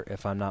there,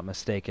 if I'm not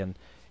mistaken,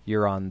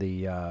 you're on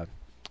the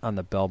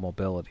Bell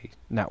Mobility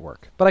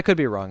network. But I could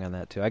be wrong on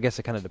that too. I guess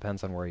it kind of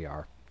depends on where you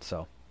are.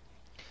 So,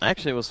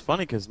 actually, it was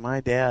funny because my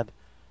dad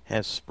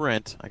has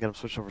Sprint. I got him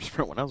switched over to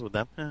Sprint when I was with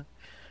them,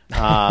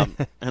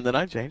 and then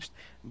I changed.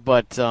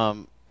 But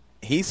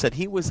he said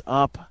he was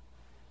up.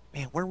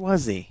 Man, where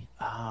was he?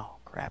 Oh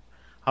crap!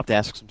 I'll have to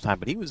ask him sometime.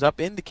 But he was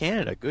up into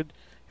Canada, a good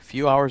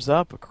few hours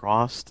up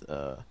across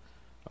the.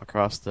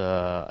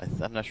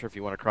 I'm not sure if he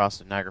went across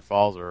the Niagara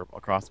Falls or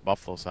across the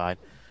Buffalo side,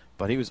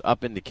 but he was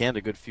up into Canada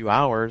a good few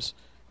hours,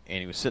 and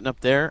he was sitting up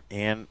there,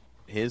 and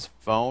his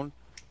phone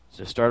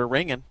just started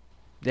ringing.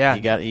 Yeah,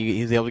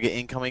 he was able to get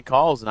incoming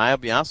calls, and I'll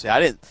be honest with you, I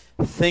didn't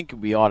think it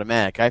would be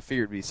automatic. I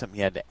figured it'd be something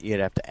you'd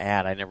have to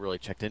add. I never really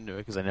checked into it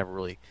because I never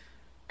really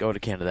go to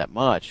Canada that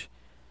much.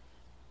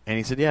 And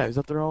he said, yeah, he was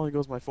up there all. He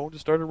goes, my phone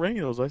just started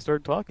ringing. I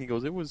started talking. He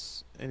goes, it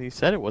was, and he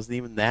said it wasn't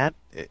even that.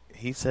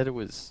 He said it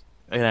was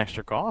an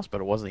extra cost, but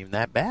it wasn't even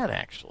that bad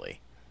actually.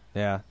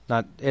 Yeah,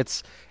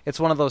 it's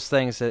one of those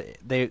things that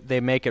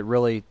they make it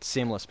really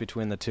seamless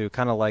between the two,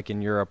 kind of like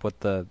in Europe with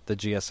the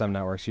GSM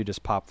networks. You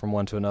just pop from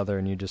one to another,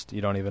 and you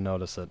don't even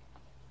notice it.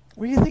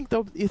 Well, you think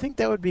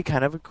that would be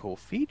kind of a cool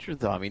feature,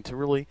 though? I mean, to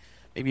really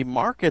maybe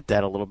market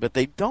that a little bit.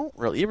 They don't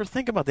really. You ever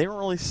think about it? They don't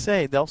really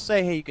say. They'll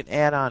say, hey, you can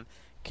add on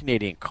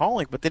Canadian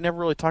calling, but they never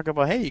really talk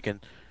about, hey, you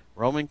can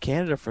roam in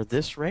Canada for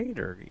this rate,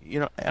 or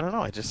I don't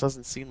know. It just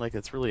doesn't seem like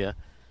it's really a.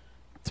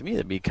 To me,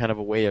 that'd be kind of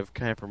a way of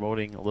kind of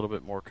promoting a little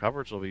bit more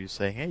coverage. Where you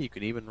say, hey, you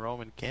can even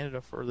roam in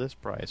Canada for this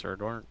price,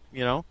 or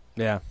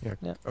Yeah.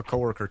 A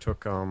coworker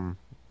took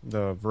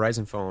the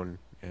Verizon phone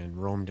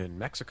and roamed in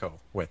Mexico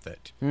with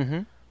it. Mm-hmm.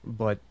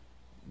 But,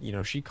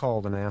 she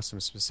called and asked them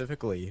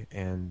specifically,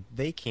 and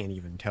they can't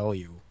even tell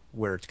you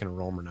where it's going to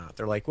roam or not.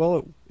 They're like,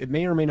 well, it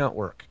may or may not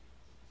work.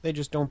 They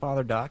just don't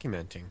bother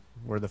documenting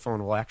where the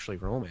phone will actually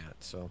roam at.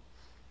 So,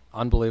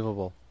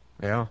 unbelievable.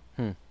 Yeah.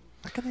 How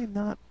can they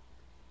not?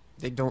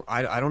 They don't.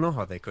 I don't know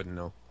how they couldn't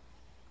know,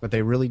 but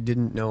they really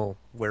didn't know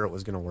where it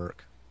was going to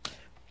work.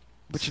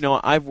 But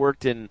I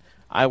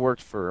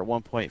worked for at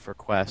one point for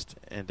Quest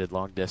and did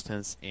long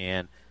distance,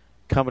 and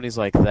companies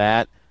like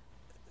that,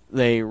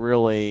 they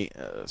really,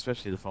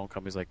 especially the phone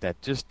companies like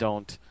that, just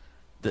don't.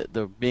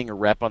 The being a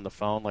rep on the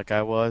phone like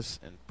I was,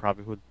 and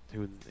probably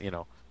who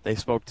they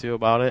spoke to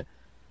about it,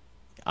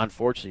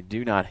 unfortunately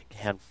do not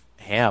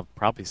have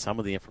probably some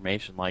of the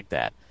information like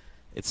that.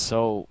 It's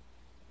so,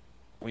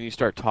 when you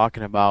start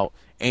talking about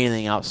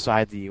anything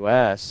outside the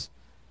U.S.,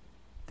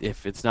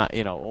 if it's not,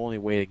 only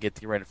way to get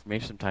the right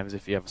information sometimes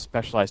if you have a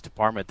specialized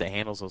department that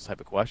handles those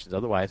type of questions.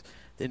 Otherwise,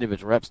 the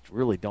individual reps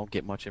really don't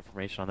get much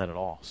information on that at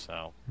all.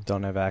 So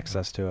don't have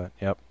access to it.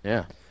 Yep.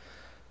 Yeah.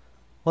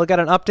 Well, I got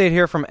an update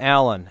here from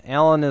Alan.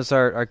 Alan is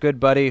our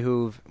good buddy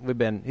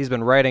he's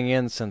been writing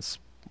in since,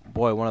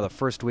 one of the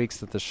first weeks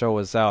that the show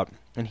was out.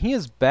 And he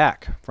is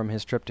back from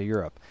his trip to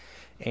Europe.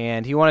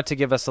 And he wanted to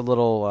give us a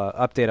little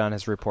update on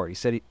his report. He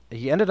said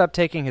he ended up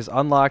taking his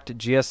unlocked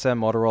GSM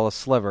Motorola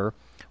Sliver,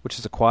 which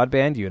is a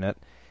quad-band unit,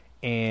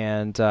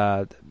 and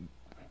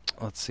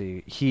let's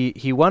see,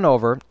 he went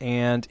over,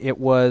 and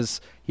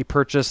he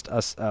purchased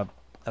a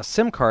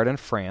SIM card in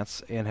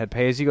France and had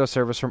pay-as-you-go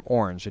service from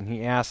Orange, and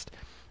he asked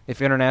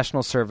if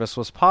international service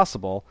was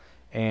possible,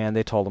 and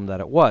they told him that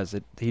it was.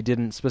 He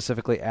didn't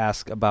specifically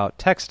ask about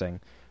texting,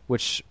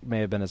 which may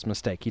have been his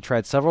mistake. He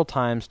tried several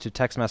times to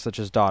text message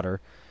his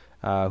daughter,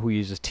 who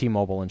uses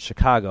T-Mobile in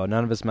Chicago.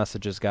 None of his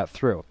messages got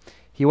through.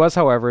 He was,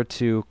 however,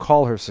 to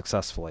call her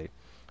successfully.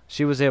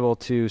 She was able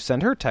to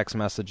send her text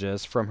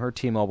messages from her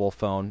T-Mobile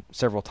phone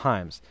several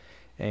times.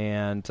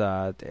 And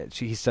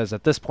he says,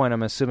 at this point,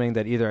 I'm assuming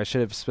that either I should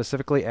have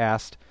specifically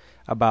asked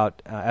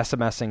about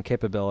SMSing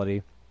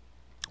capability,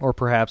 or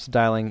perhaps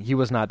he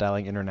was not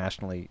dialing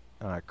internationally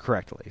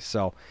correctly.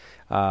 So,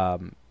 I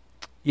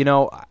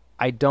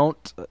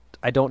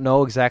don't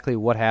know exactly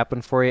what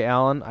happened for you,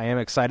 Alan. I am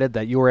excited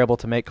that you were able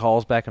to make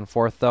calls back and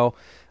forth, though.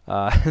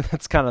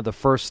 That's kind of the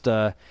first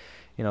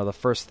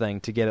thing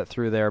to get it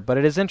through there. But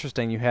it is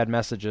interesting. You had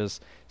messages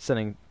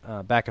sending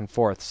back and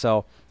forth.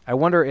 So I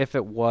wonder if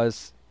it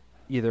was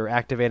either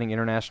activating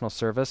international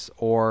service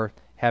or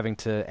having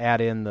to add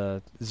in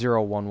the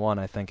 011,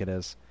 I think it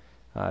is,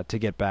 to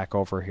get back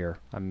over here.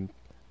 I'm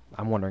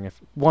wondering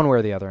if one way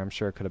or the other. I'm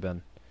sure it could have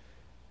been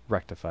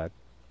rectified.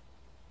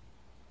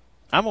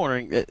 I'm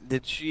wondering, do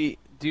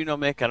you know,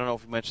 Mick, I don't know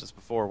if we mentioned this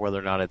before, whether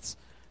or not it's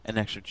an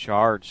extra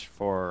charge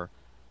for,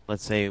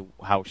 let's say,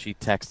 how she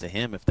texted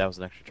him, if that was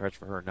an extra charge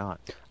for her or not.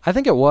 I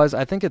think it was.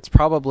 I think it's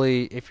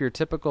probably, if your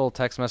typical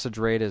text message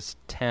rate is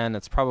 10,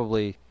 it's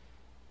probably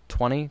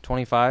 20,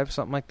 25,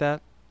 something like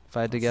that, if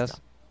I had to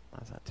guess.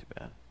 That's not too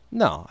bad.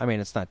 No, I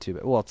mean, it's not too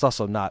bad. Well, it's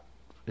also not,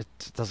 it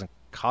doesn't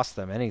cost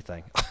them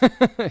anything.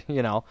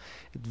 It's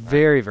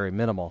very, very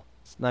minimal.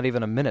 It's not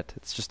even a minute.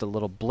 It's just a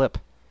little blip.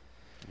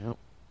 Yep.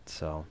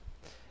 So,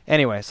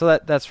 anyway, so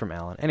that's from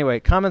Alan.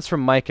 Anyway, comments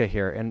from Micah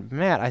here. And,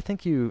 Matt, I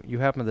think you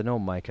happen to know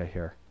Micah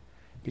here.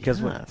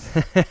 Because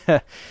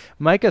yes.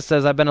 Micah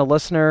says, I've been a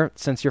listener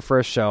since your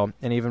first show,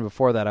 and even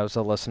before that I was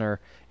a listener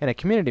and a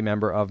community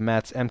member of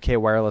Matt's MK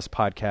Wireless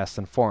podcasts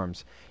and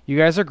forums. You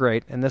guys are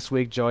great, and this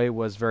week Joey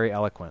was very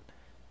eloquent.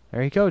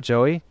 There you go,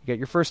 Joey. You got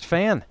your first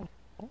fan.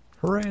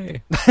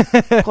 Hooray.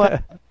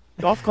 Clap.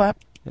 Golf clap.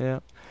 Yeah.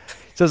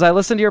 Says, I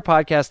listened to your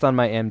podcast on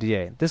my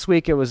MDA. This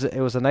week it was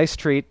a nice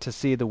treat to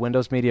see the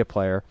Windows Media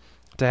Player,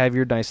 to have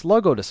your nice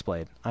logo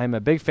displayed. I'm a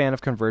big fan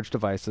of converged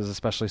devices,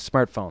 especially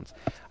smartphones.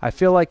 I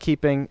feel like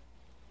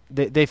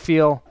they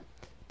feel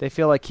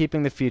like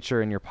keeping the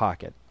feature in your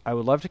pocket. I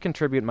would love to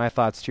contribute my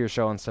thoughts to your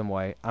show in some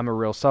way. I'm a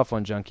real cell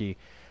phone junkie.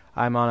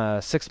 I'm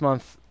on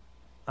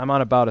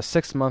about a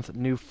 6-month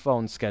new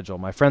phone schedule.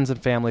 My friends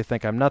and family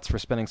think I'm nuts for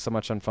spending so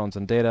much on phones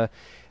and data.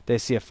 They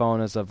see a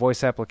phone as a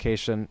voice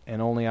application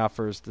and only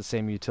offers the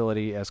same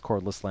utility as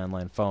cordless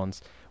landline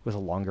phones with a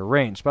longer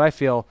range. But I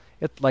feel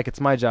it's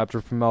my job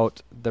to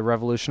promote the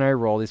revolutionary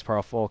role these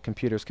powerful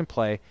computers can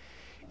play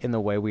in the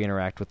way we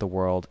interact with the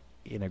world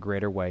in a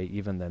greater way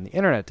even than the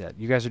internet did.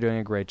 You guys are doing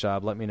a great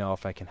job. Let me know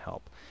if I can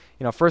help.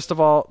 First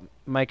of all,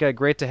 Micah,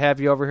 great to have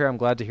you over here. I'm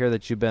glad to hear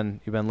that you've been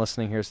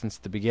listening here since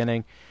the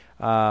beginning.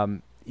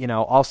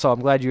 Also, I'm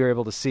glad you were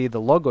able to see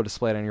the logo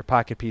displayed on your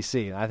Pocket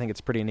PC. I think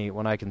it's pretty neat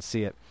when I can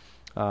see it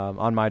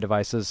on my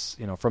devices,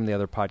 from the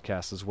other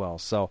podcasts as well.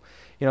 So,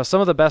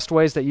 some of the best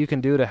ways that you can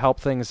do to help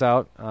things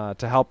out,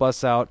 to help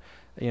us out,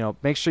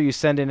 make sure you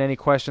send in any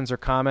questions or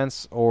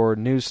comments or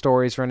news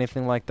stories or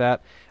anything like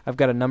that. I've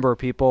got a number of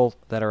people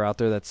that are out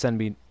there that send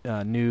me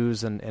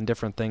news and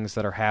different things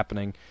that are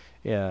happening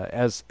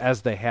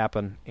as they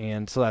happen.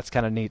 And so that's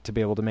kind of neat to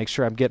be able to make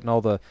sure I'm getting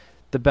all the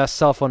best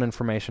cell phone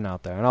information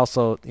out there. And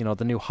also,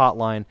 the new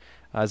hotline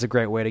is a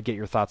great way to get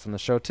your thoughts on the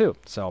show, too.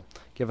 So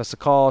give us a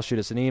call, shoot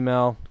us an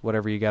email,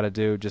 whatever you got to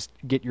do. Just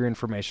get your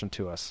information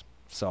to us.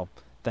 So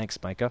thanks,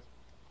 Micah.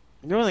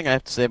 The only thing I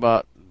have to say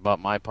about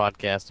my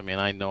podcast, I mean,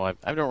 I know I've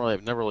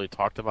never really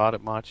talked about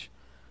it much.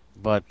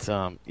 But,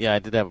 I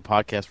did have a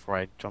podcast before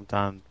I jumped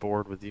on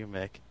board with you,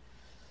 Mick.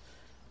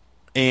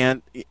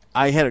 And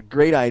I had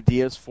great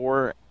ideas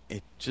for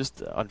it.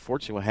 Just,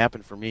 unfortunately, what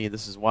happened for me,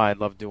 this is why I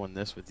love doing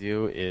this with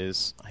you,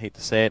 is, I hate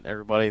to say it,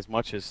 everybody, as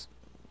much as,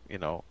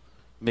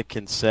 Mick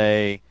can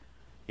say,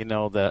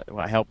 that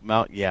I help them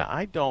out. Yeah,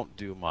 I don't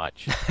do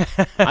much.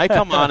 I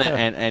come on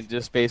and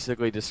just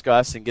basically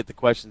discuss and get the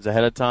questions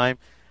ahead of time.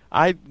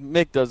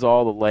 Mick does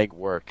all the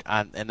legwork,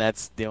 and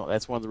that's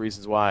that's one of the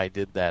reasons why I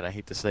did that. I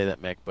hate to say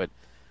that, Mick, but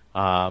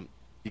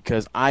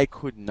because I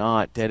could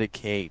not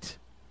dedicate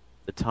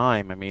the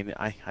time. I mean,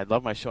 I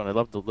love my show and I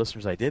love the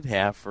listeners I did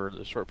have for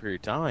a short period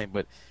of time,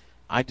 but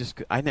I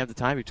didn't have the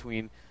time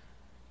between.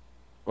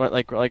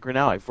 Like right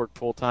now, I've worked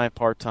full time,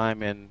 part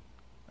time, and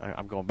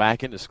I'm going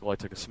back into school. I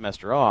took a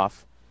semester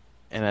off,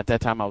 and at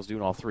that time I was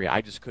doing all three.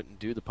 I just couldn't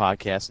do the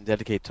podcast and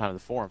dedicate time to the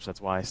forums.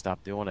 That's why I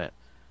stopped doing it,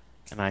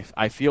 and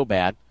I feel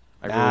bad.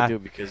 I really do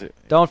because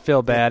don't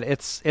feel bad.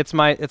 It's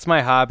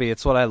my hobby.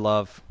 It's what I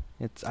love.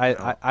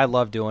 I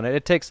love doing it.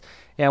 It takes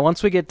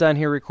once we get done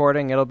here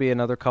recording, it'll be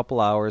another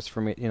couple hours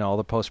for me, all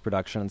the post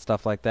production and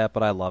stuff like that.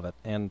 But I love it,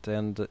 and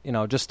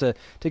just to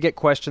get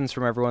questions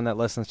from everyone that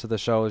listens to the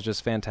show is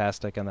just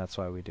fantastic, and that's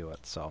why we do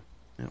it. So.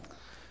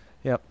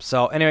 Yep.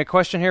 So anyway,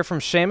 question here from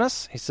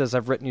Seamus. He says,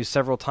 I've written you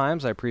several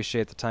times. I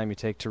appreciate the time you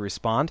take to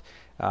respond.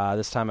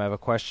 This time I have a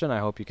question I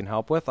hope you can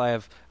help with. I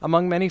have,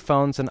 among many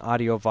phones, an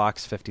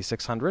AudioVox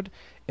 5600.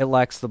 It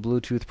lacks the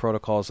Bluetooth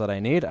protocols that I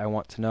need. I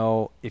want to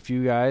know if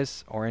you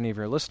guys or any of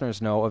your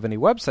listeners know of any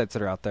websites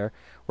that are out there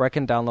where I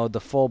can download the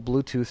full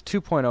Bluetooth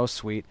 2.0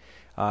 suite,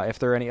 if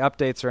there are any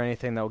updates or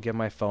anything that will give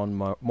my phone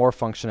more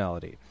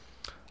functionality.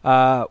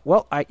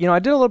 Well, I did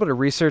a little bit of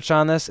research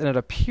on this, and it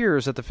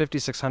appears that the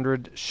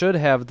 5600 should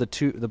have the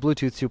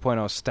Bluetooth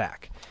 2.0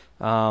 stack.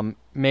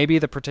 Maybe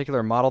the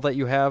particular model that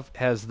you have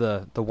has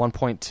the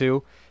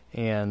 1.2,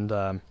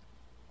 and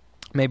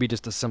maybe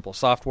just a simple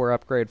software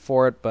upgrade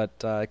for it. But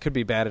it could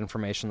be bad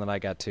information that I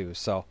got too.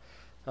 So,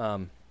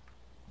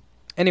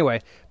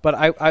 anyway, but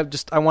I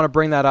want to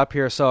bring that up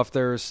here. So if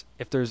there's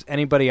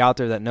anybody out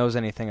there that knows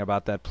anything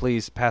about that,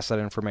 please pass that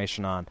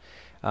information on.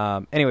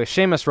 Anyway,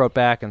 Seamus wrote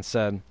back and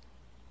said,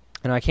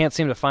 I can't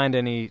seem to find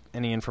any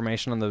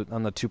information on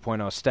the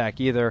 2.0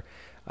 stack either.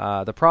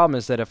 The problem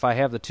is that if I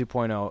have the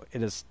 2.0,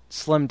 it is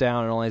slimmed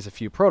down and only has a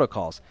few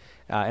protocols.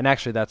 And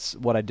actually, that's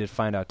what I did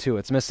find out too.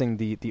 It's missing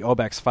the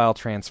OBEX file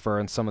transfer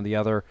and some of the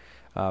other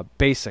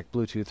basic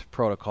Bluetooth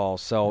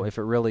protocols. So if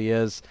it really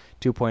is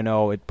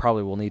 2.0, it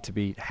probably will need to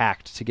be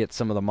hacked to get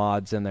some of the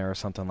mods in there or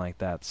something like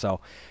that. So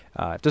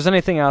if there's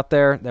anything out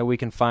there that we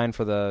can find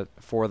for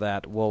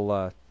that,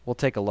 we'll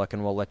take a look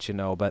and we'll let you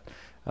know. But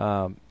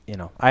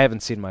I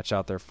haven't seen much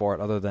out there for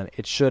it other than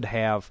it should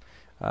have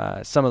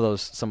some of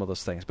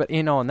those things. But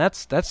and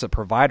that's a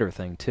provider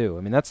thing too.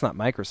 I mean, that's not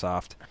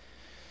Microsoft.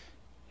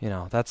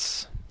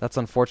 That's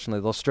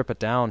unfortunately they'll strip it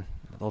down.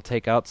 They'll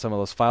take out some of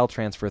those file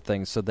transfer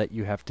things so that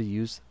you have to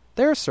use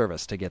their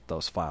service to get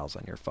those files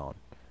on your phone.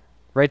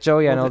 Right,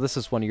 Joey? I know this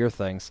is one of your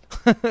things.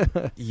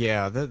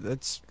 Yeah,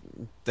 it's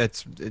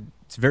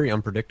very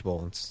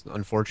unpredictable. It's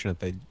unfortunate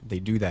they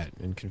do that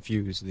and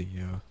confuse the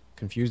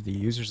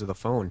users of the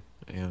phone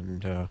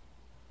and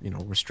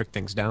restrict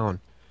things down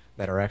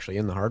that are actually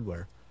in the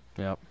hardware.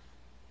 Yep.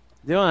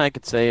 The only thing I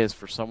could say is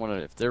for someone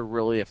if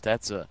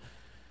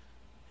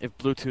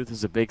Bluetooth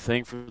is a big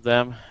thing for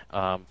them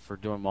for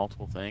doing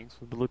multiple things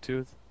with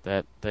Bluetooth,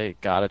 that they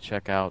gotta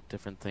check out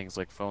different things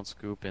like Phone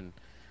Scoop and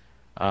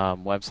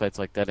websites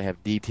like that to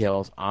have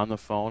details on the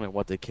phone and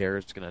what the carrier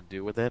is going to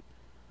do with it.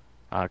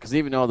 Because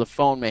even though the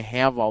phone may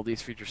have all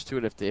these features to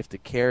it, if the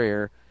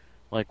carrier,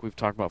 like we've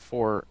talked about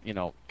before,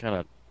 kind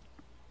of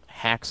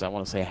hacks on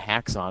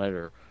it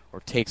or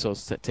takes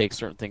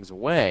certain things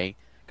away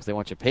because they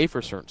want you to pay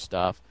for certain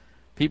stuff,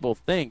 people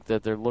think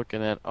that they're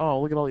looking at, oh,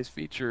 look at all these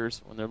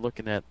features when they're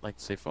looking at, like,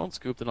 say, Phone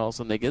Scoop, and all of a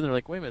sudden they get in, they're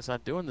like, wait a minute, it's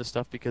not doing this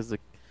stuff because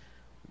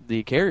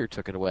the carrier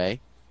took it away.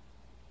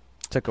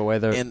 Took away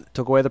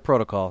the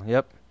protocol.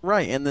 Yep.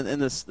 Right, and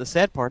the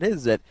sad part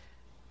is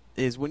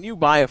when you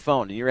buy a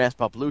phone and you're asked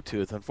about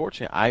Bluetooth,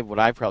 unfortunately, what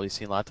I've probably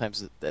seen a lot of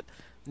times is that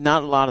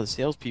not a lot of the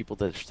salespeople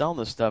that are selling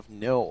this stuff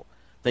know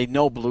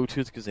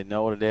Bluetooth because they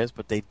know what it is,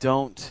 but they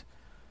don't.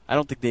 I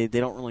don't think they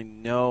don't really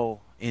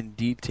know in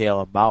detail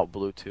about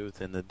Bluetooth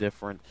and the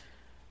different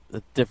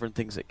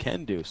things it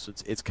can do. So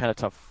it's kind of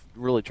tough,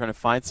 really trying to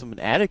find someone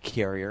at a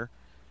carrier,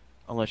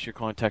 unless you're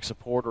calling tech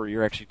support or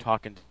you're actually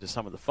talking to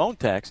some of the phone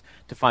techs,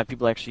 to find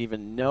people that actually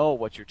even know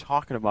what you're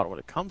talking about when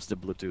it comes to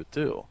Bluetooth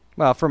too.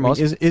 Well, for most,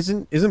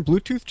 isn't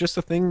Bluetooth just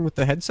a thing with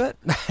the headset?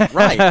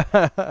 Right,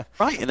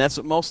 right, and that's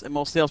what most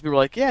salespeople are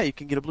like. Yeah, you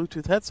can get a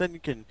Bluetooth headset and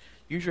you can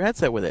use your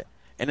headset with it,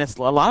 and that's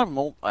a lot of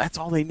them. That's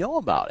all they know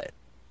about it.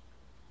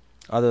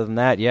 Other than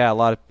that, yeah, a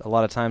lot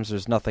of times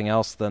there's nothing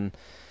else than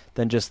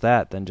just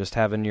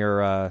having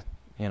your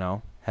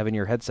having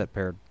your headset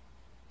paired.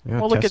 Yeah,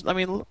 well,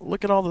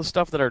 look at all the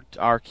stuff that our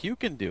RQ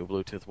can do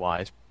Bluetooth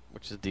wise,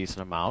 which is a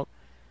decent amount.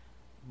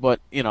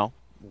 But we know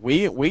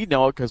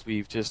it because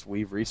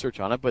we've researched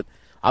on it. But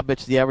I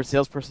bet you the average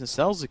salesperson that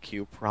sells the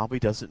Q probably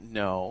doesn't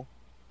know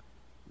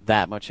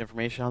that much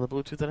information on the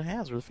Bluetooth that it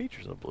has or the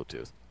features of the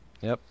Bluetooth.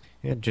 Yep.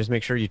 Yeah, just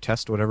make sure you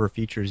test whatever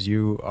features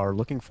you are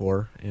looking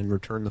for and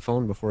return the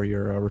phone before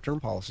your return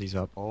policy's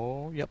up.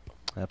 Oh, yep.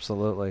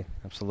 Absolutely.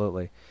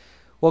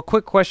 Well,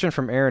 quick question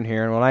from Aaron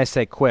here, and when I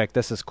say quick,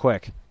 this is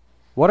quick.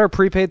 What are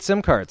prepaid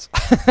SIM cards?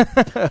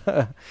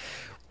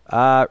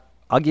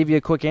 I'll give you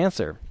a quick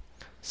answer.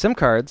 SIM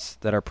cards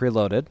that are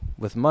preloaded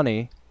with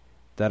money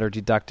that are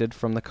deducted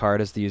from the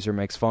card as the user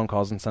makes phone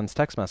calls and sends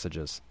text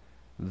messages.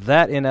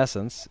 That, in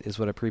essence, is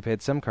what a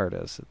prepaid SIM card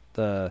is.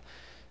 The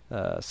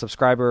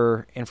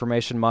subscriber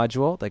information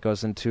module that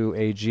goes into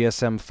a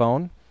GSM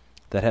phone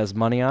that has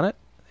money on it,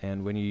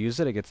 and when you use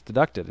it, it gets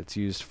deducted. It's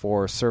used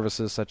for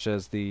services such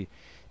as the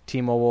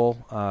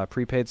T-Mobile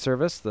prepaid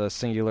service, the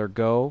Singular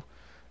Go,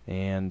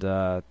 and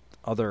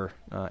other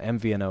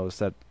MVNOs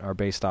that are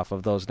based off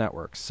of those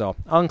networks. So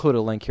I'll include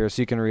a link here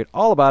so you can read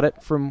all about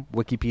it from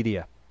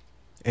Wikipedia.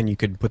 And you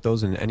could put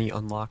those in any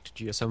unlocked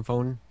GSM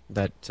phone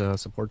that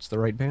supports the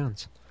right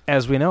bands.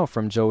 As we know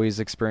from Joey's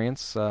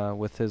experience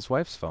with his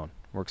wife's phone.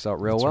 Works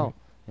out real well.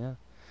 Right. Yeah.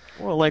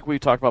 Well, like we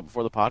talked about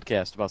before the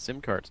podcast about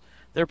SIM cards,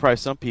 there are probably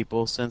some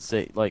people, since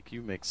they, like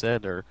you, Mick,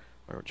 said, or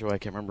Joey, I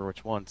can't remember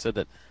which one, said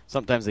that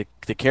sometimes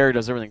the carrier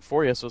does everything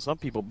for you, so some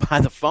people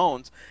buy the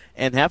phones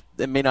and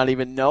they may not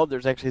even know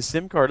there's actually a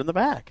SIM card in the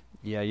back.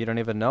 Yeah, you don't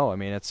even know. I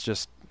mean,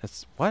 it's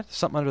what?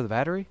 Something under the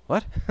battery?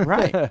 What?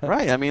 Right.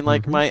 I mean,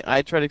 like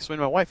I try to explain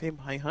to my wife,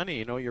 hey, honey,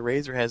 your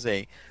Razr has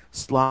a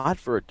slot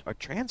for a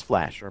trans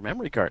flash or a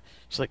memory card.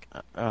 She's like,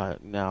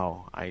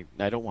 no, I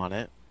don't want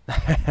it.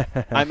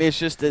 I mean, it's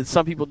just that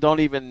some people don't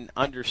even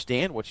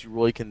understand what you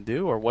really can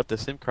do or what the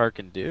SIM card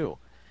can do,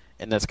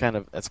 and that's kind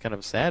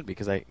of sad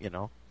because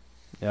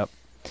Yep.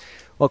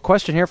 Well,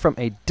 question here from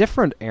a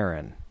different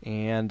Aaron,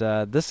 and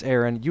this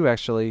Aaron you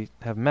actually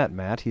have met,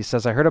 Matt. He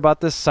says, I heard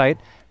about this site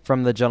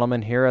from the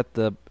gentleman here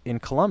in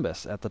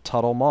Columbus at the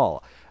Tuttle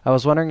Mall. I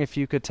was wondering if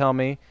you could tell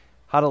me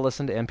how to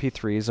listen to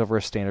MP3s over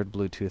a standard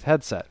Bluetooth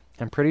headset.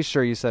 I'm pretty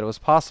sure you said it was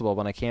possible,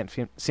 but I can't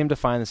seem to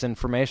find this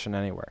information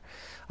anywhere.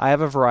 I have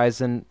a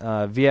Verizon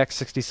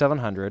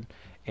VX6700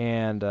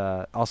 and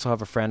also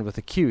have a friend with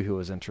a Q who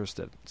was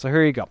interested. So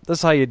here you go. This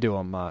is how you do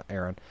them,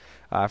 Aaron.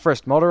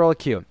 First, Motorola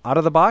Q. Out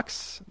of the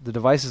box, the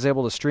device is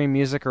able to stream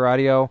music or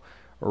audio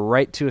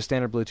right to a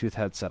standard Bluetooth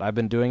headset. I've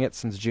been doing it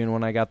since June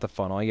when I got the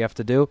phone. All you have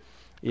to do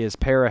is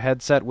pair a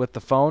headset with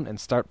the phone and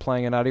start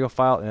playing an audio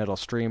file, and it'll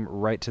stream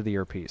right to the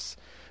earpiece.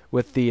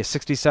 With the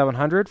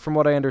 6700, from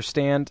what I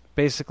understand,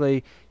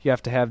 basically you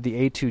have to have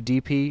the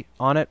A2DP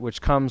on it,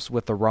 which comes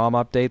with the ROM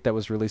update that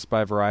was released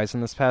by Verizon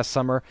this past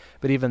summer.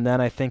 But even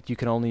then, I think you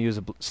can only use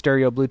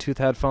stereo Bluetooth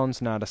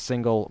headphones, not a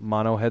single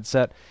mono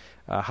headset.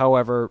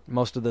 However,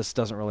 most of this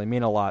doesn't really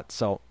mean a lot.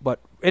 But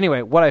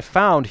anyway, what I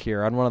found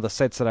here on one of the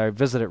sites that I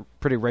visited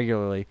pretty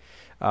regularly,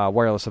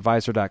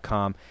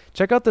 wirelessadvisor.com,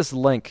 check out this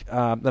link that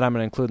I'm going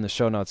to include in the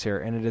show notes here,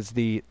 and it is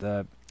the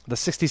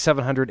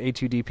 6700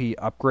 A2DP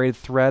upgrade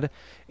thread,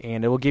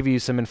 and it will give you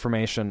some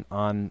information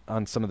on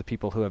some of the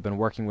people who have been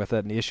working with it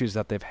and the issues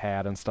that they've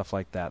had and stuff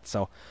like that.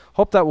 So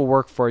hope that will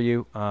work for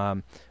you.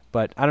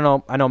 But I don't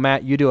know. I know,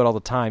 Matt, you do it all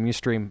the time. You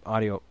stream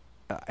audio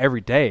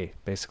every day,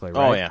 basically,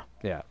 right? Oh, yeah.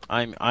 Yeah.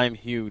 I'm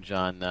huge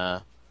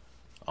on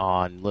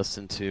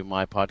listening to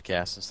my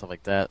podcast and stuff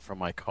like that from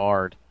my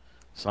card,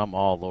 so I'm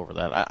all over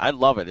that. I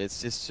love it.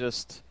 It's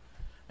just...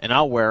 And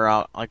I'll wear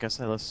out, like I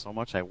said, so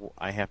much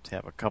I have to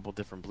have a couple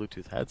different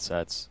Bluetooth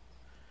headsets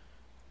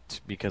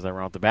because I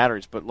run out the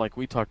batteries. But like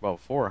we talked about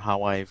before,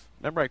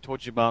 remember I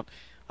told you about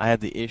I had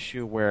the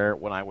issue where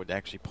when I would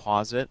actually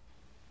pause it,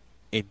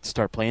 it'd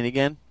start playing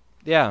again?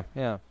 Yeah.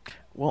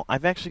 Well,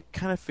 I've actually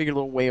kind of figured a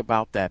little way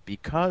about that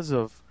because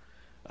of,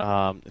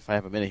 if I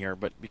have a minute here,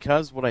 but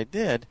because what I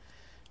did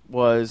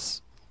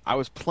was I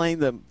was playing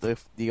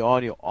the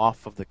audio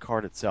off of the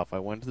card itself. I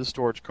went to the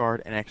storage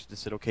card and actually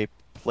just said, okay,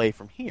 play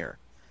from here.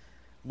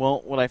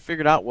 Well, what I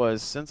figured out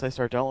was since I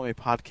started downloading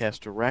my podcast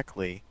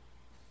directly,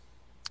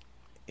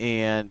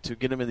 and to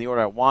get them in the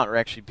order I want or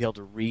actually be able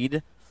to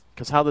read,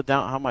 because how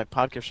my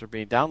podcasts are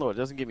being downloaded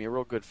doesn't give me a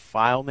real good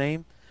file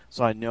name,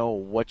 so I know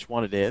which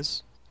one it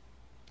is.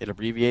 It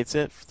abbreviates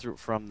it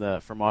from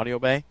Audio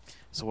Bay.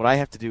 So what I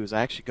have to do is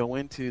I actually go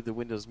into the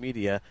Windows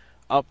Media,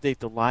 update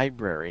the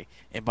library,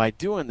 and by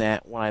doing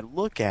that, when I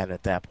look at it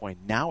at that point,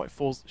 now it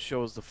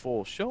shows the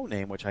full show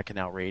name, which I can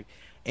now read.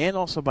 And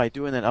also by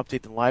doing that,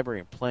 update the library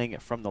and playing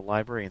it from the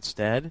library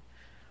instead,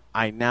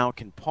 I now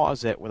can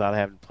pause it without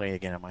having to play it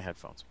again on my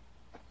headphones.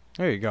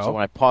 There you go. So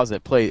when I pause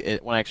it,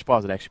 when I actually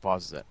pause it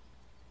pauses it.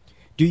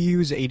 Do you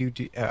use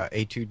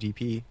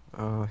A2DP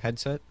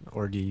headset,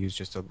 or do you use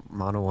just a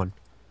mono one?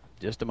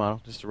 Just a mono,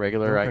 just a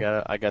regular.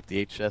 Okay. I got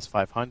the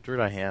HS500.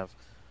 I have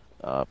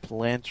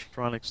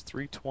Plantronics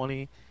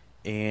 320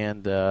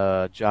 and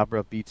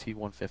Jabra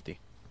BT150.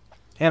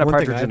 And a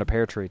partridge in a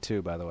pear tree,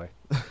 too, by the way.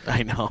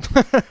 I know.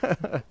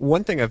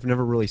 One thing I've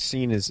never really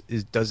seen is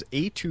does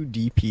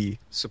A2DP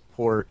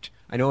support,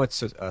 I know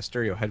it's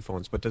stereo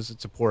headphones, but does it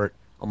support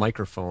a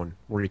microphone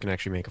where you can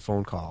actually make a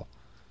phone call?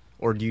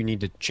 Or do you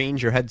need to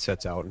change your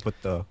headsets out and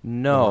put the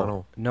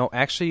mono? No,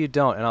 actually you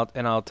don't.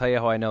 And I'll tell you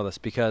how I know this,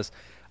 because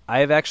I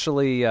have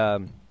actually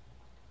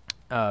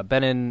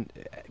been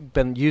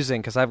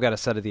using, because I've got a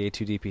set of the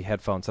A2DP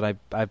headphones, and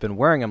I've been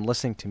wearing them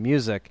listening to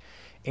music.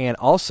 And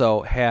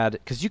also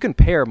because you can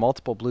pair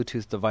multiple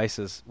Bluetooth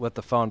devices with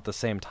the phone at the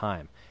same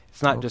time.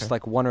 It's not just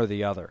like one or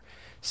the other.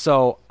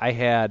 So I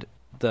had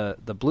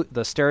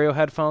the stereo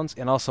headphones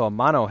and also a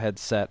mono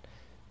headset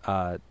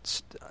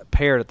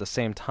paired at the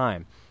same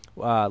time.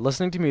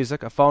 Listening to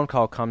music, a phone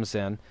call comes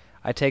in.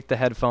 I take the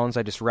headphones,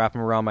 I just wrap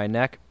them around my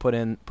neck, put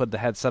the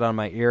headset on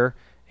my ear,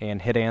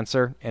 and hit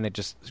answer, and it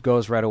just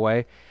goes right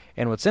away.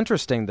 And what's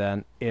interesting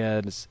then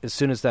is as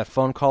soon as that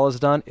phone call is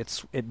done,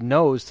 it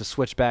knows to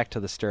switch back to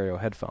the stereo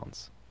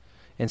headphones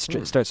and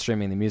start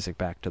streaming the music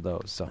back to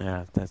those. So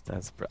yeah,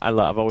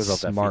 I've always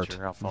loved smart. That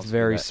feature. How phones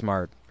Very do that.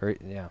 smart.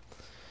 Yeah.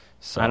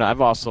 So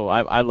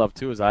I love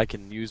too is I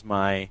can use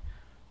my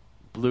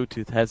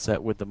Bluetooth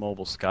headset with the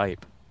mobile Skype.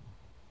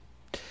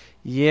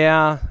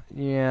 Yeah.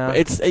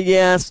 But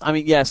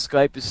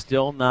Skype is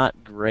still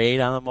not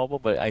great on the mobile,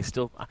 but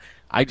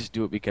I just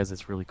do it because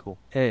it's really cool.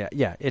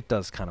 Yeah, it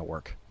does kind of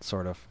work,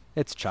 sort of.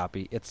 It's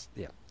choppy.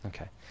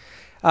 Okay.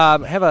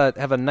 Have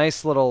a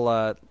nice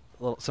little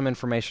some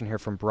information here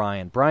from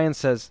Brian. Brian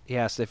says, he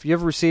asks, if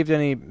you've received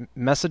any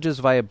messages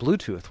via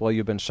Bluetooth while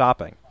you've been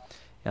shopping.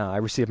 I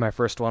received my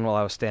first one while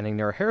I was standing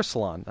near a hair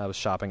salon. I was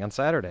shopping on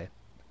Saturday.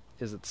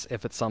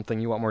 If it's something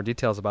you want more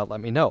details about,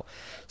 let me know.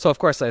 So, of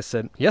course, I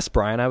said, yes,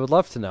 Brian, I would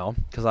love to know,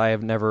 because I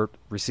have never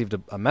received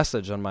a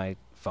message on my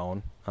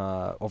phone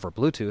over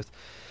Bluetooth.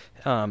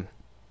 And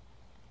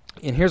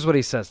here's what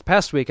he says. The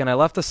past weekend, I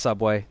left the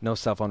subway, no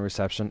cell phone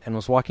reception, and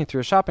was walking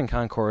through a shopping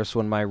concourse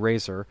when my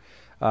Razr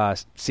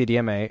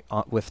CDMA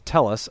with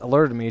TELUS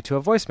alerted me to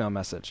a voicemail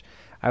message.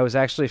 I was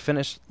actually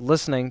finished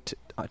listening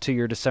to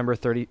your December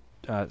 23rd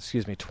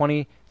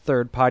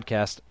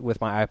podcast with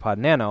my iPod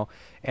Nano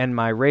and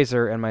my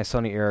Razr and my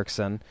Sony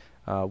Ericsson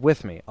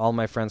with me. All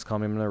my friends call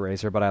me the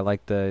Razr, but I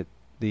like the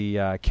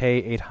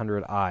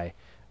K800i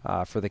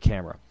for the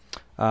camera.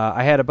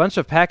 I had a bunch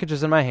of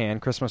packages in my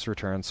hand, Christmas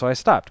returns, so I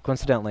stopped,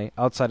 coincidentally,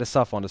 outside a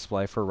cell phone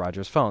display for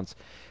Rogers Phones,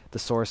 the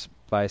source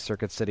by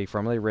Circuit City,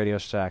 formerly Radio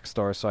Shack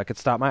store, so I could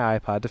stop my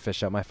iPod to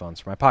fish out my phones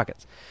from my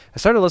pockets. I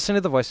started listening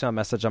to the voicemail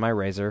message on my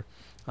Razr.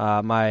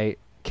 My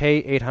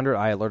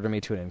K800i alerted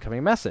me to an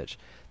incoming message.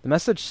 The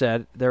message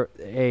said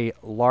a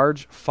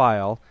large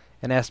file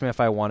and asked me if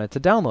I wanted to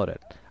download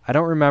it. I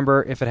don't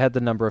remember if it had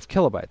the number of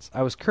kilobytes.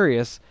 I was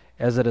curious,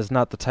 as it is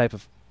not the type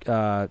of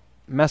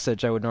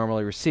message I would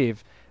normally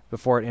receive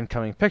before an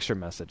incoming picture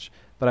message.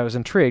 But I was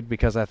intrigued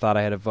because I thought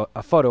I had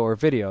a photo or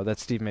video that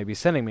Steve may be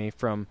sending me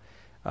from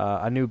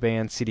a new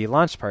band CD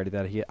launch party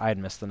that I had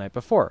missed the night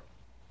before.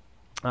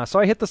 So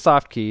I hit the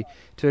soft key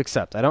to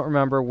accept. I don't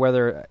remember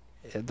whether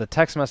the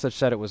text message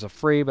said it was a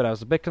free, but I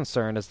was a bit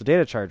concerned as the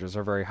data charges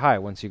are very high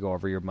once you go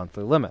over your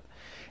monthly limit.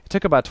 It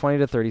took about 20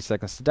 to 30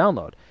 seconds to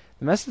download.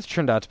 The message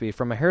turned out to be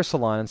from a hair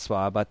salon and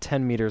spa about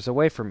 10 meters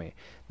away from me.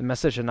 The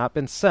message had not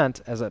been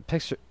sent as a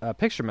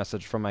picture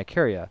message from my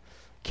carrier,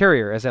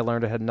 as I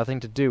learned it had nothing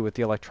to do with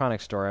the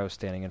electronics store I was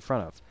standing in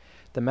front of.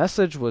 The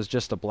message was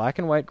just a black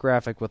and white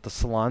graphic with the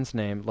salon's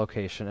name,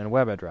 location, and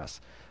web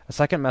address. A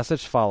second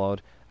message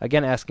followed,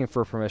 again asking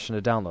for permission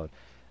to download.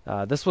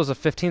 This was a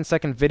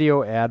 15-second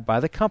video ad by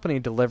the company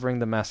delivering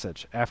the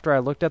message. After I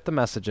looked at the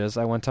messages,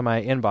 I went to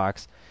my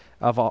inbox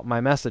of all my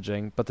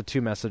messaging, but the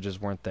two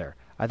messages weren't there.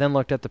 I then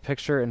looked at the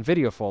picture and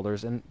video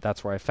folders, and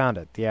that's where I found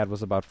it. The ad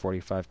was about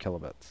 45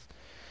 kilobits.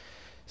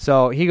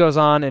 So he goes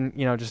on, and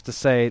just to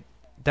say,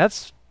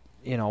 that's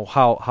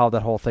how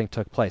that whole thing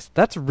took place.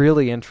 That's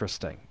really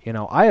interesting.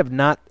 I have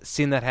not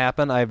seen that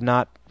happen. I have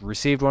not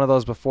received one of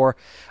those before.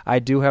 I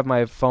do have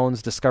my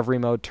phone's discovery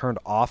mode turned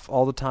off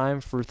all the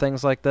time for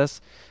things like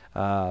this.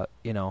 But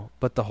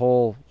the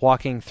whole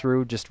walking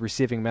through, just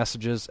receiving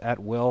messages at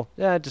will,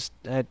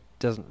 it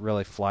doesn't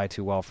really fly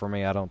too well for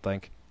me, I don't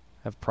think.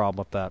 I have a problem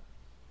with that.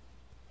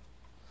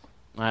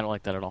 I don't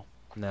like that at all.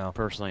 No.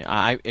 Personally.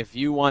 If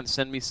you want to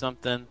send me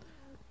something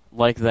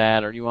like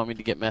that, or you want me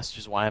to get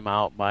messages while I'm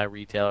out by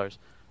retailers,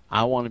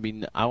 I want to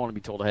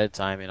be told ahead of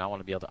time, and I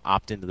want to be able to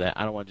opt into that.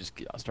 I don't want to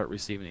just start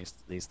receiving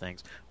these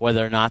things,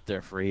 whether or not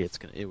they're free.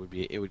 It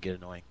would get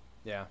annoying.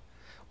 Yeah,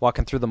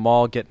 walking through the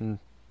mall, getting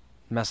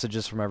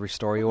messages from every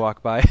store you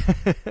walk by.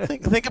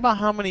 think about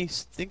how many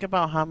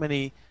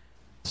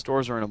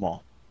stores are in a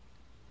mall.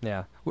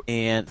 Yeah,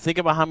 and think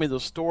about how many of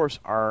those stores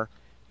are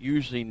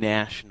usually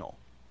national.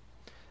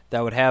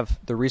 That would have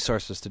the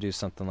resources to do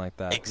something like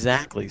that.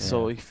 Exactly. Yeah.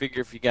 So you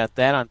figure if you got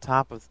that on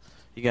top of,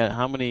 you got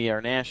how many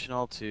are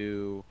national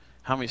to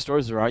how many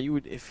stores there are. You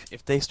would,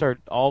 if they start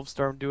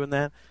doing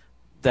that,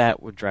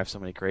 that would drive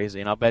somebody crazy,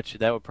 and I'll bet you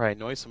that would probably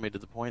annoy somebody to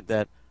the point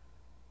that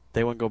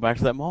they wouldn't go back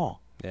to that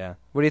mall. Yeah.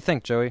 What do you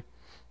think, Joey?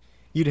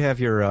 You'd have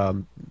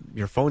your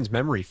phone's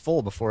memory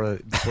full before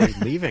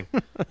leaving.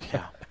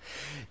 Yeah.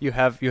 You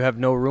have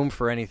no room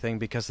for anything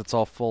because it's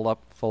all full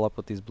up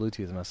with these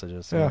Bluetooth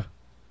messages. So. Yeah.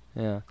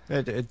 Yeah.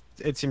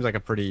 It seems like a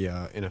pretty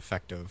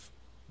ineffective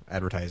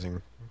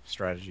advertising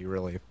strategy,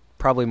 really.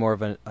 Probably more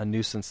of a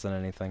nuisance than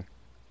anything.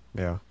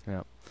 Yeah.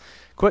 Yeah.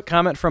 Quick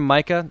comment from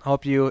Micah.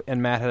 Hope you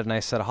and Matt had a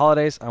nice set of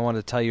holidays. I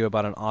wanted to tell you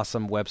about an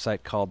awesome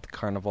website called the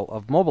Carnival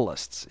of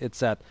Mobilists.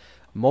 It's at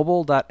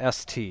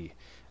mobile.st.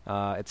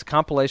 It's a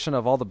compilation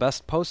of all the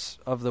best posts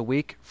of the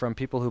week from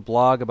people who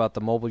blog about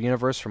the mobile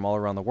universe from all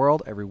around the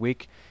world. Every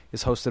week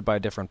is hosted by a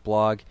different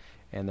blog,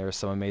 and there are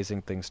some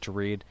amazing things to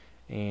read.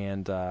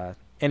 And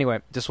anyway,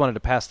 just wanted to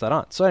pass that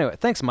on. So anyway,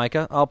 thanks,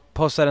 Micah. I'll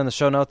post that in the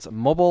show notes.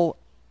 Mobili,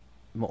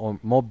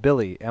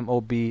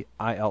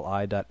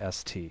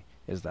 mobili.st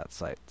is that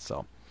site.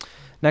 So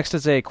next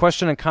is a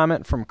question and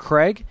comment from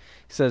Craig.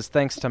 He says,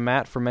 thanks to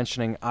Matt for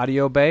mentioning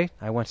Audio Bay.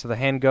 I went to the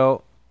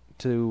Handango,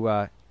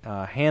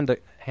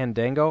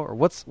 or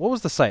what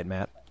was the site,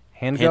 Matt?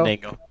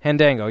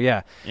 Handango,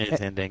 yeah.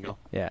 It's Handango.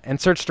 Yeah, and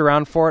searched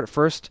around for it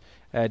first.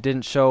 It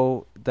didn't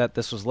show that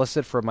this was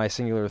listed for my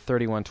Singular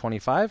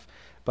 3125,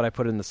 but I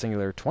put in the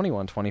Singular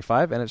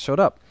 2125, and it showed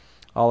up.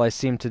 All I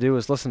seem to do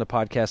is listen to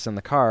podcasts in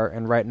the car,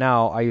 and right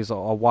now I use a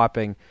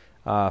whopping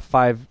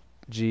 5G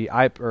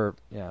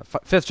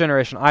fifth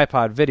generation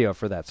iPod video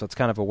for that, so it's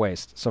kind of a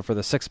waste. So for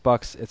the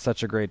 $6, it's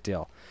such a great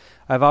deal.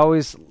 I've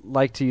always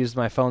liked to use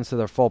my phones to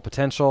their full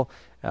potential,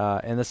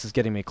 and this is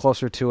getting me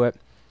closer to it.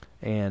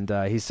 And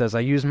he says, I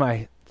use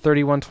my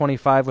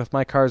 3125 with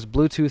my car's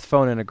Bluetooth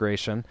phone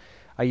integration.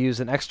 I use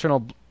an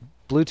external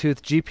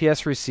Bluetooth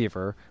GPS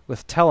receiver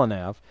with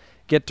Telenav,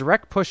 get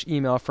direct push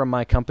email from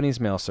my company's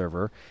mail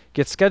server,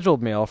 get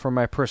scheduled mail from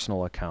my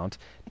personal account,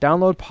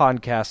 download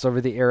podcasts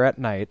over the air at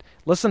night,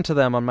 listen to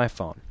them on my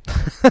phone.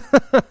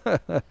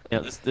 Yeah,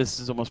 this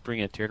is almost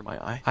bringing a tear to my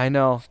eye. I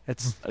know. I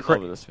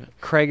love this, man.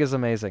 Craig is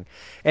amazing.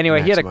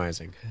 Anyway,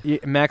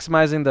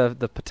 maximizing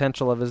the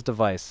potential of his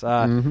device.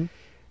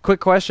 Quick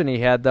question he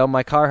had, though.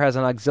 My car has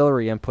an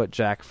auxiliary input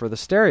jack for the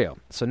stereo.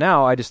 So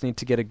now I just need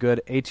to get a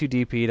good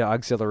A2DP to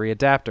auxiliary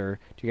adapter.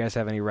 Do you guys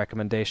have any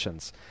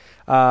recommendations?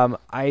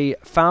 I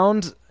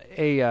found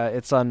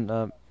it's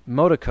on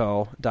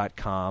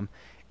Motico.com,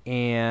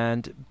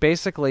 and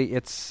basically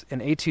it's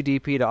an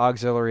A2DP to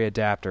auxiliary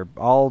adapter.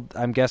 All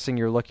I'm guessing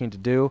you're looking to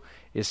do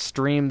is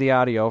stream the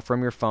audio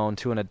from your phone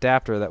to an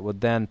adapter that would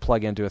then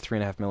plug into a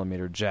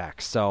 3.5mm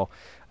jack. So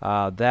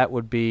that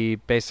would be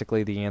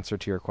basically the answer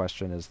to your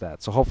question, is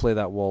that. So hopefully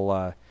that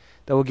will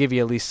give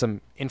you at least some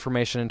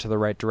information into the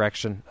right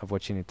direction of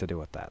what you need to do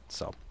with that.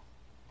 So,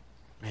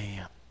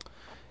 man,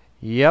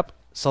 yep.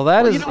 So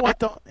that is. You know what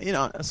though?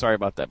 Sorry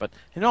about that, but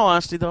in all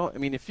honesty though, I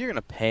mean, if you're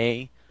gonna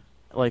pay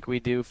like we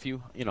do,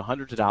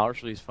 hundreds of dollars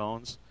for these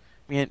phones,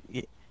 man,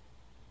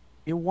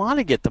 you want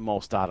to get the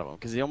most out of them,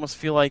 because you almost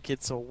feel like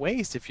it's a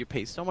waste if you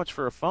pay so much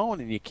for a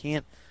phone and you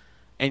can't,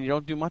 and you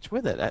don't do much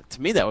with it.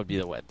 To me, that would be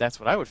the way. That's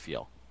what I would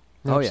feel.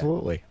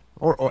 Absolutely.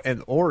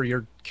 Or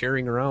you're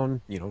carrying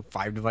around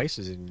 5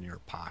 devices in your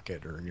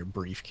pocket or in your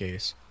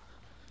briefcase.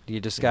 You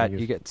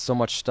get so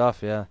much stuff,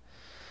 yeah,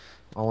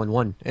 all in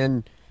one.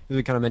 And as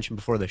we kind of mentioned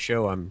before the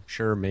show, I'm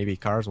sure maybe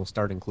cars will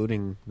start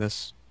including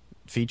this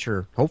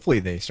feature. Hopefully,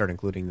 they start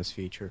including this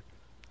feature.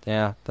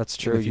 Yeah, that's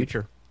true. In the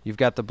future. You've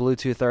got the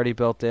Bluetooth already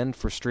built in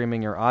for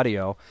streaming your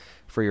audio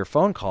for your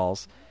phone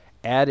calls.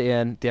 Add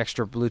in the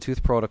extra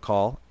Bluetooth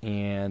protocol,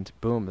 and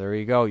boom, there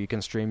you go. You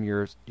can stream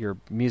your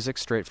music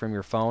straight from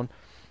your phone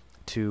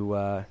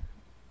to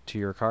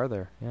your car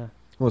there. Yeah.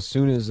 Well, as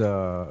soon as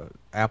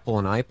Apple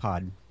and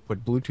iPod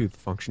put Bluetooth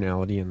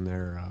functionality in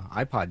their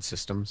iPod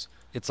systems,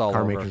 it's all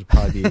car over. makers will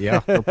probably be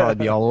they'll probably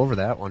be all over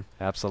that one.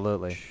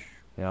 Absolutely.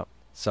 Yep.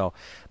 So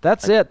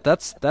that's it.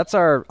 That's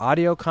our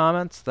audio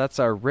comments. That's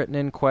our written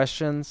in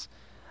questions.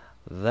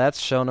 That's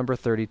show number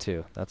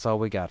 32. That's all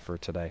we got for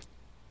today.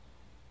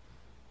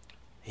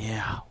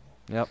 Yeah.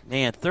 Yep.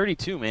 Man,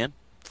 32, man.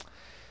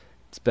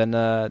 It's been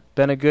a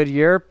good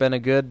year. Been a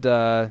good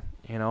been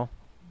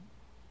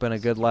a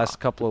good last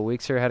couple of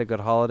weeks here. Had a good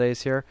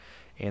holidays here.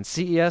 And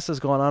CES is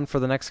going on for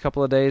the next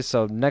couple of days,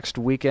 so next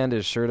weekend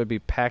is sure to be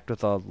packed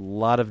with a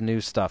lot of new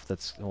stuff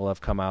that will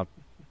have come out.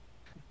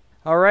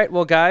 All right,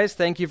 well, guys,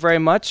 thank you very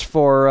much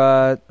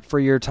for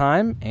your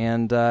time,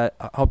 and I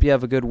hope you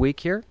have a good week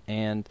here.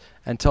 And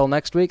until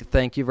next week,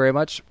 thank you very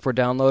much for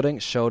downloading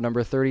show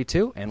number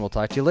 32, and we'll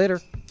talk to you later.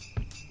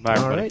 Bye,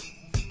 everybody.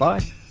 All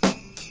right, bye.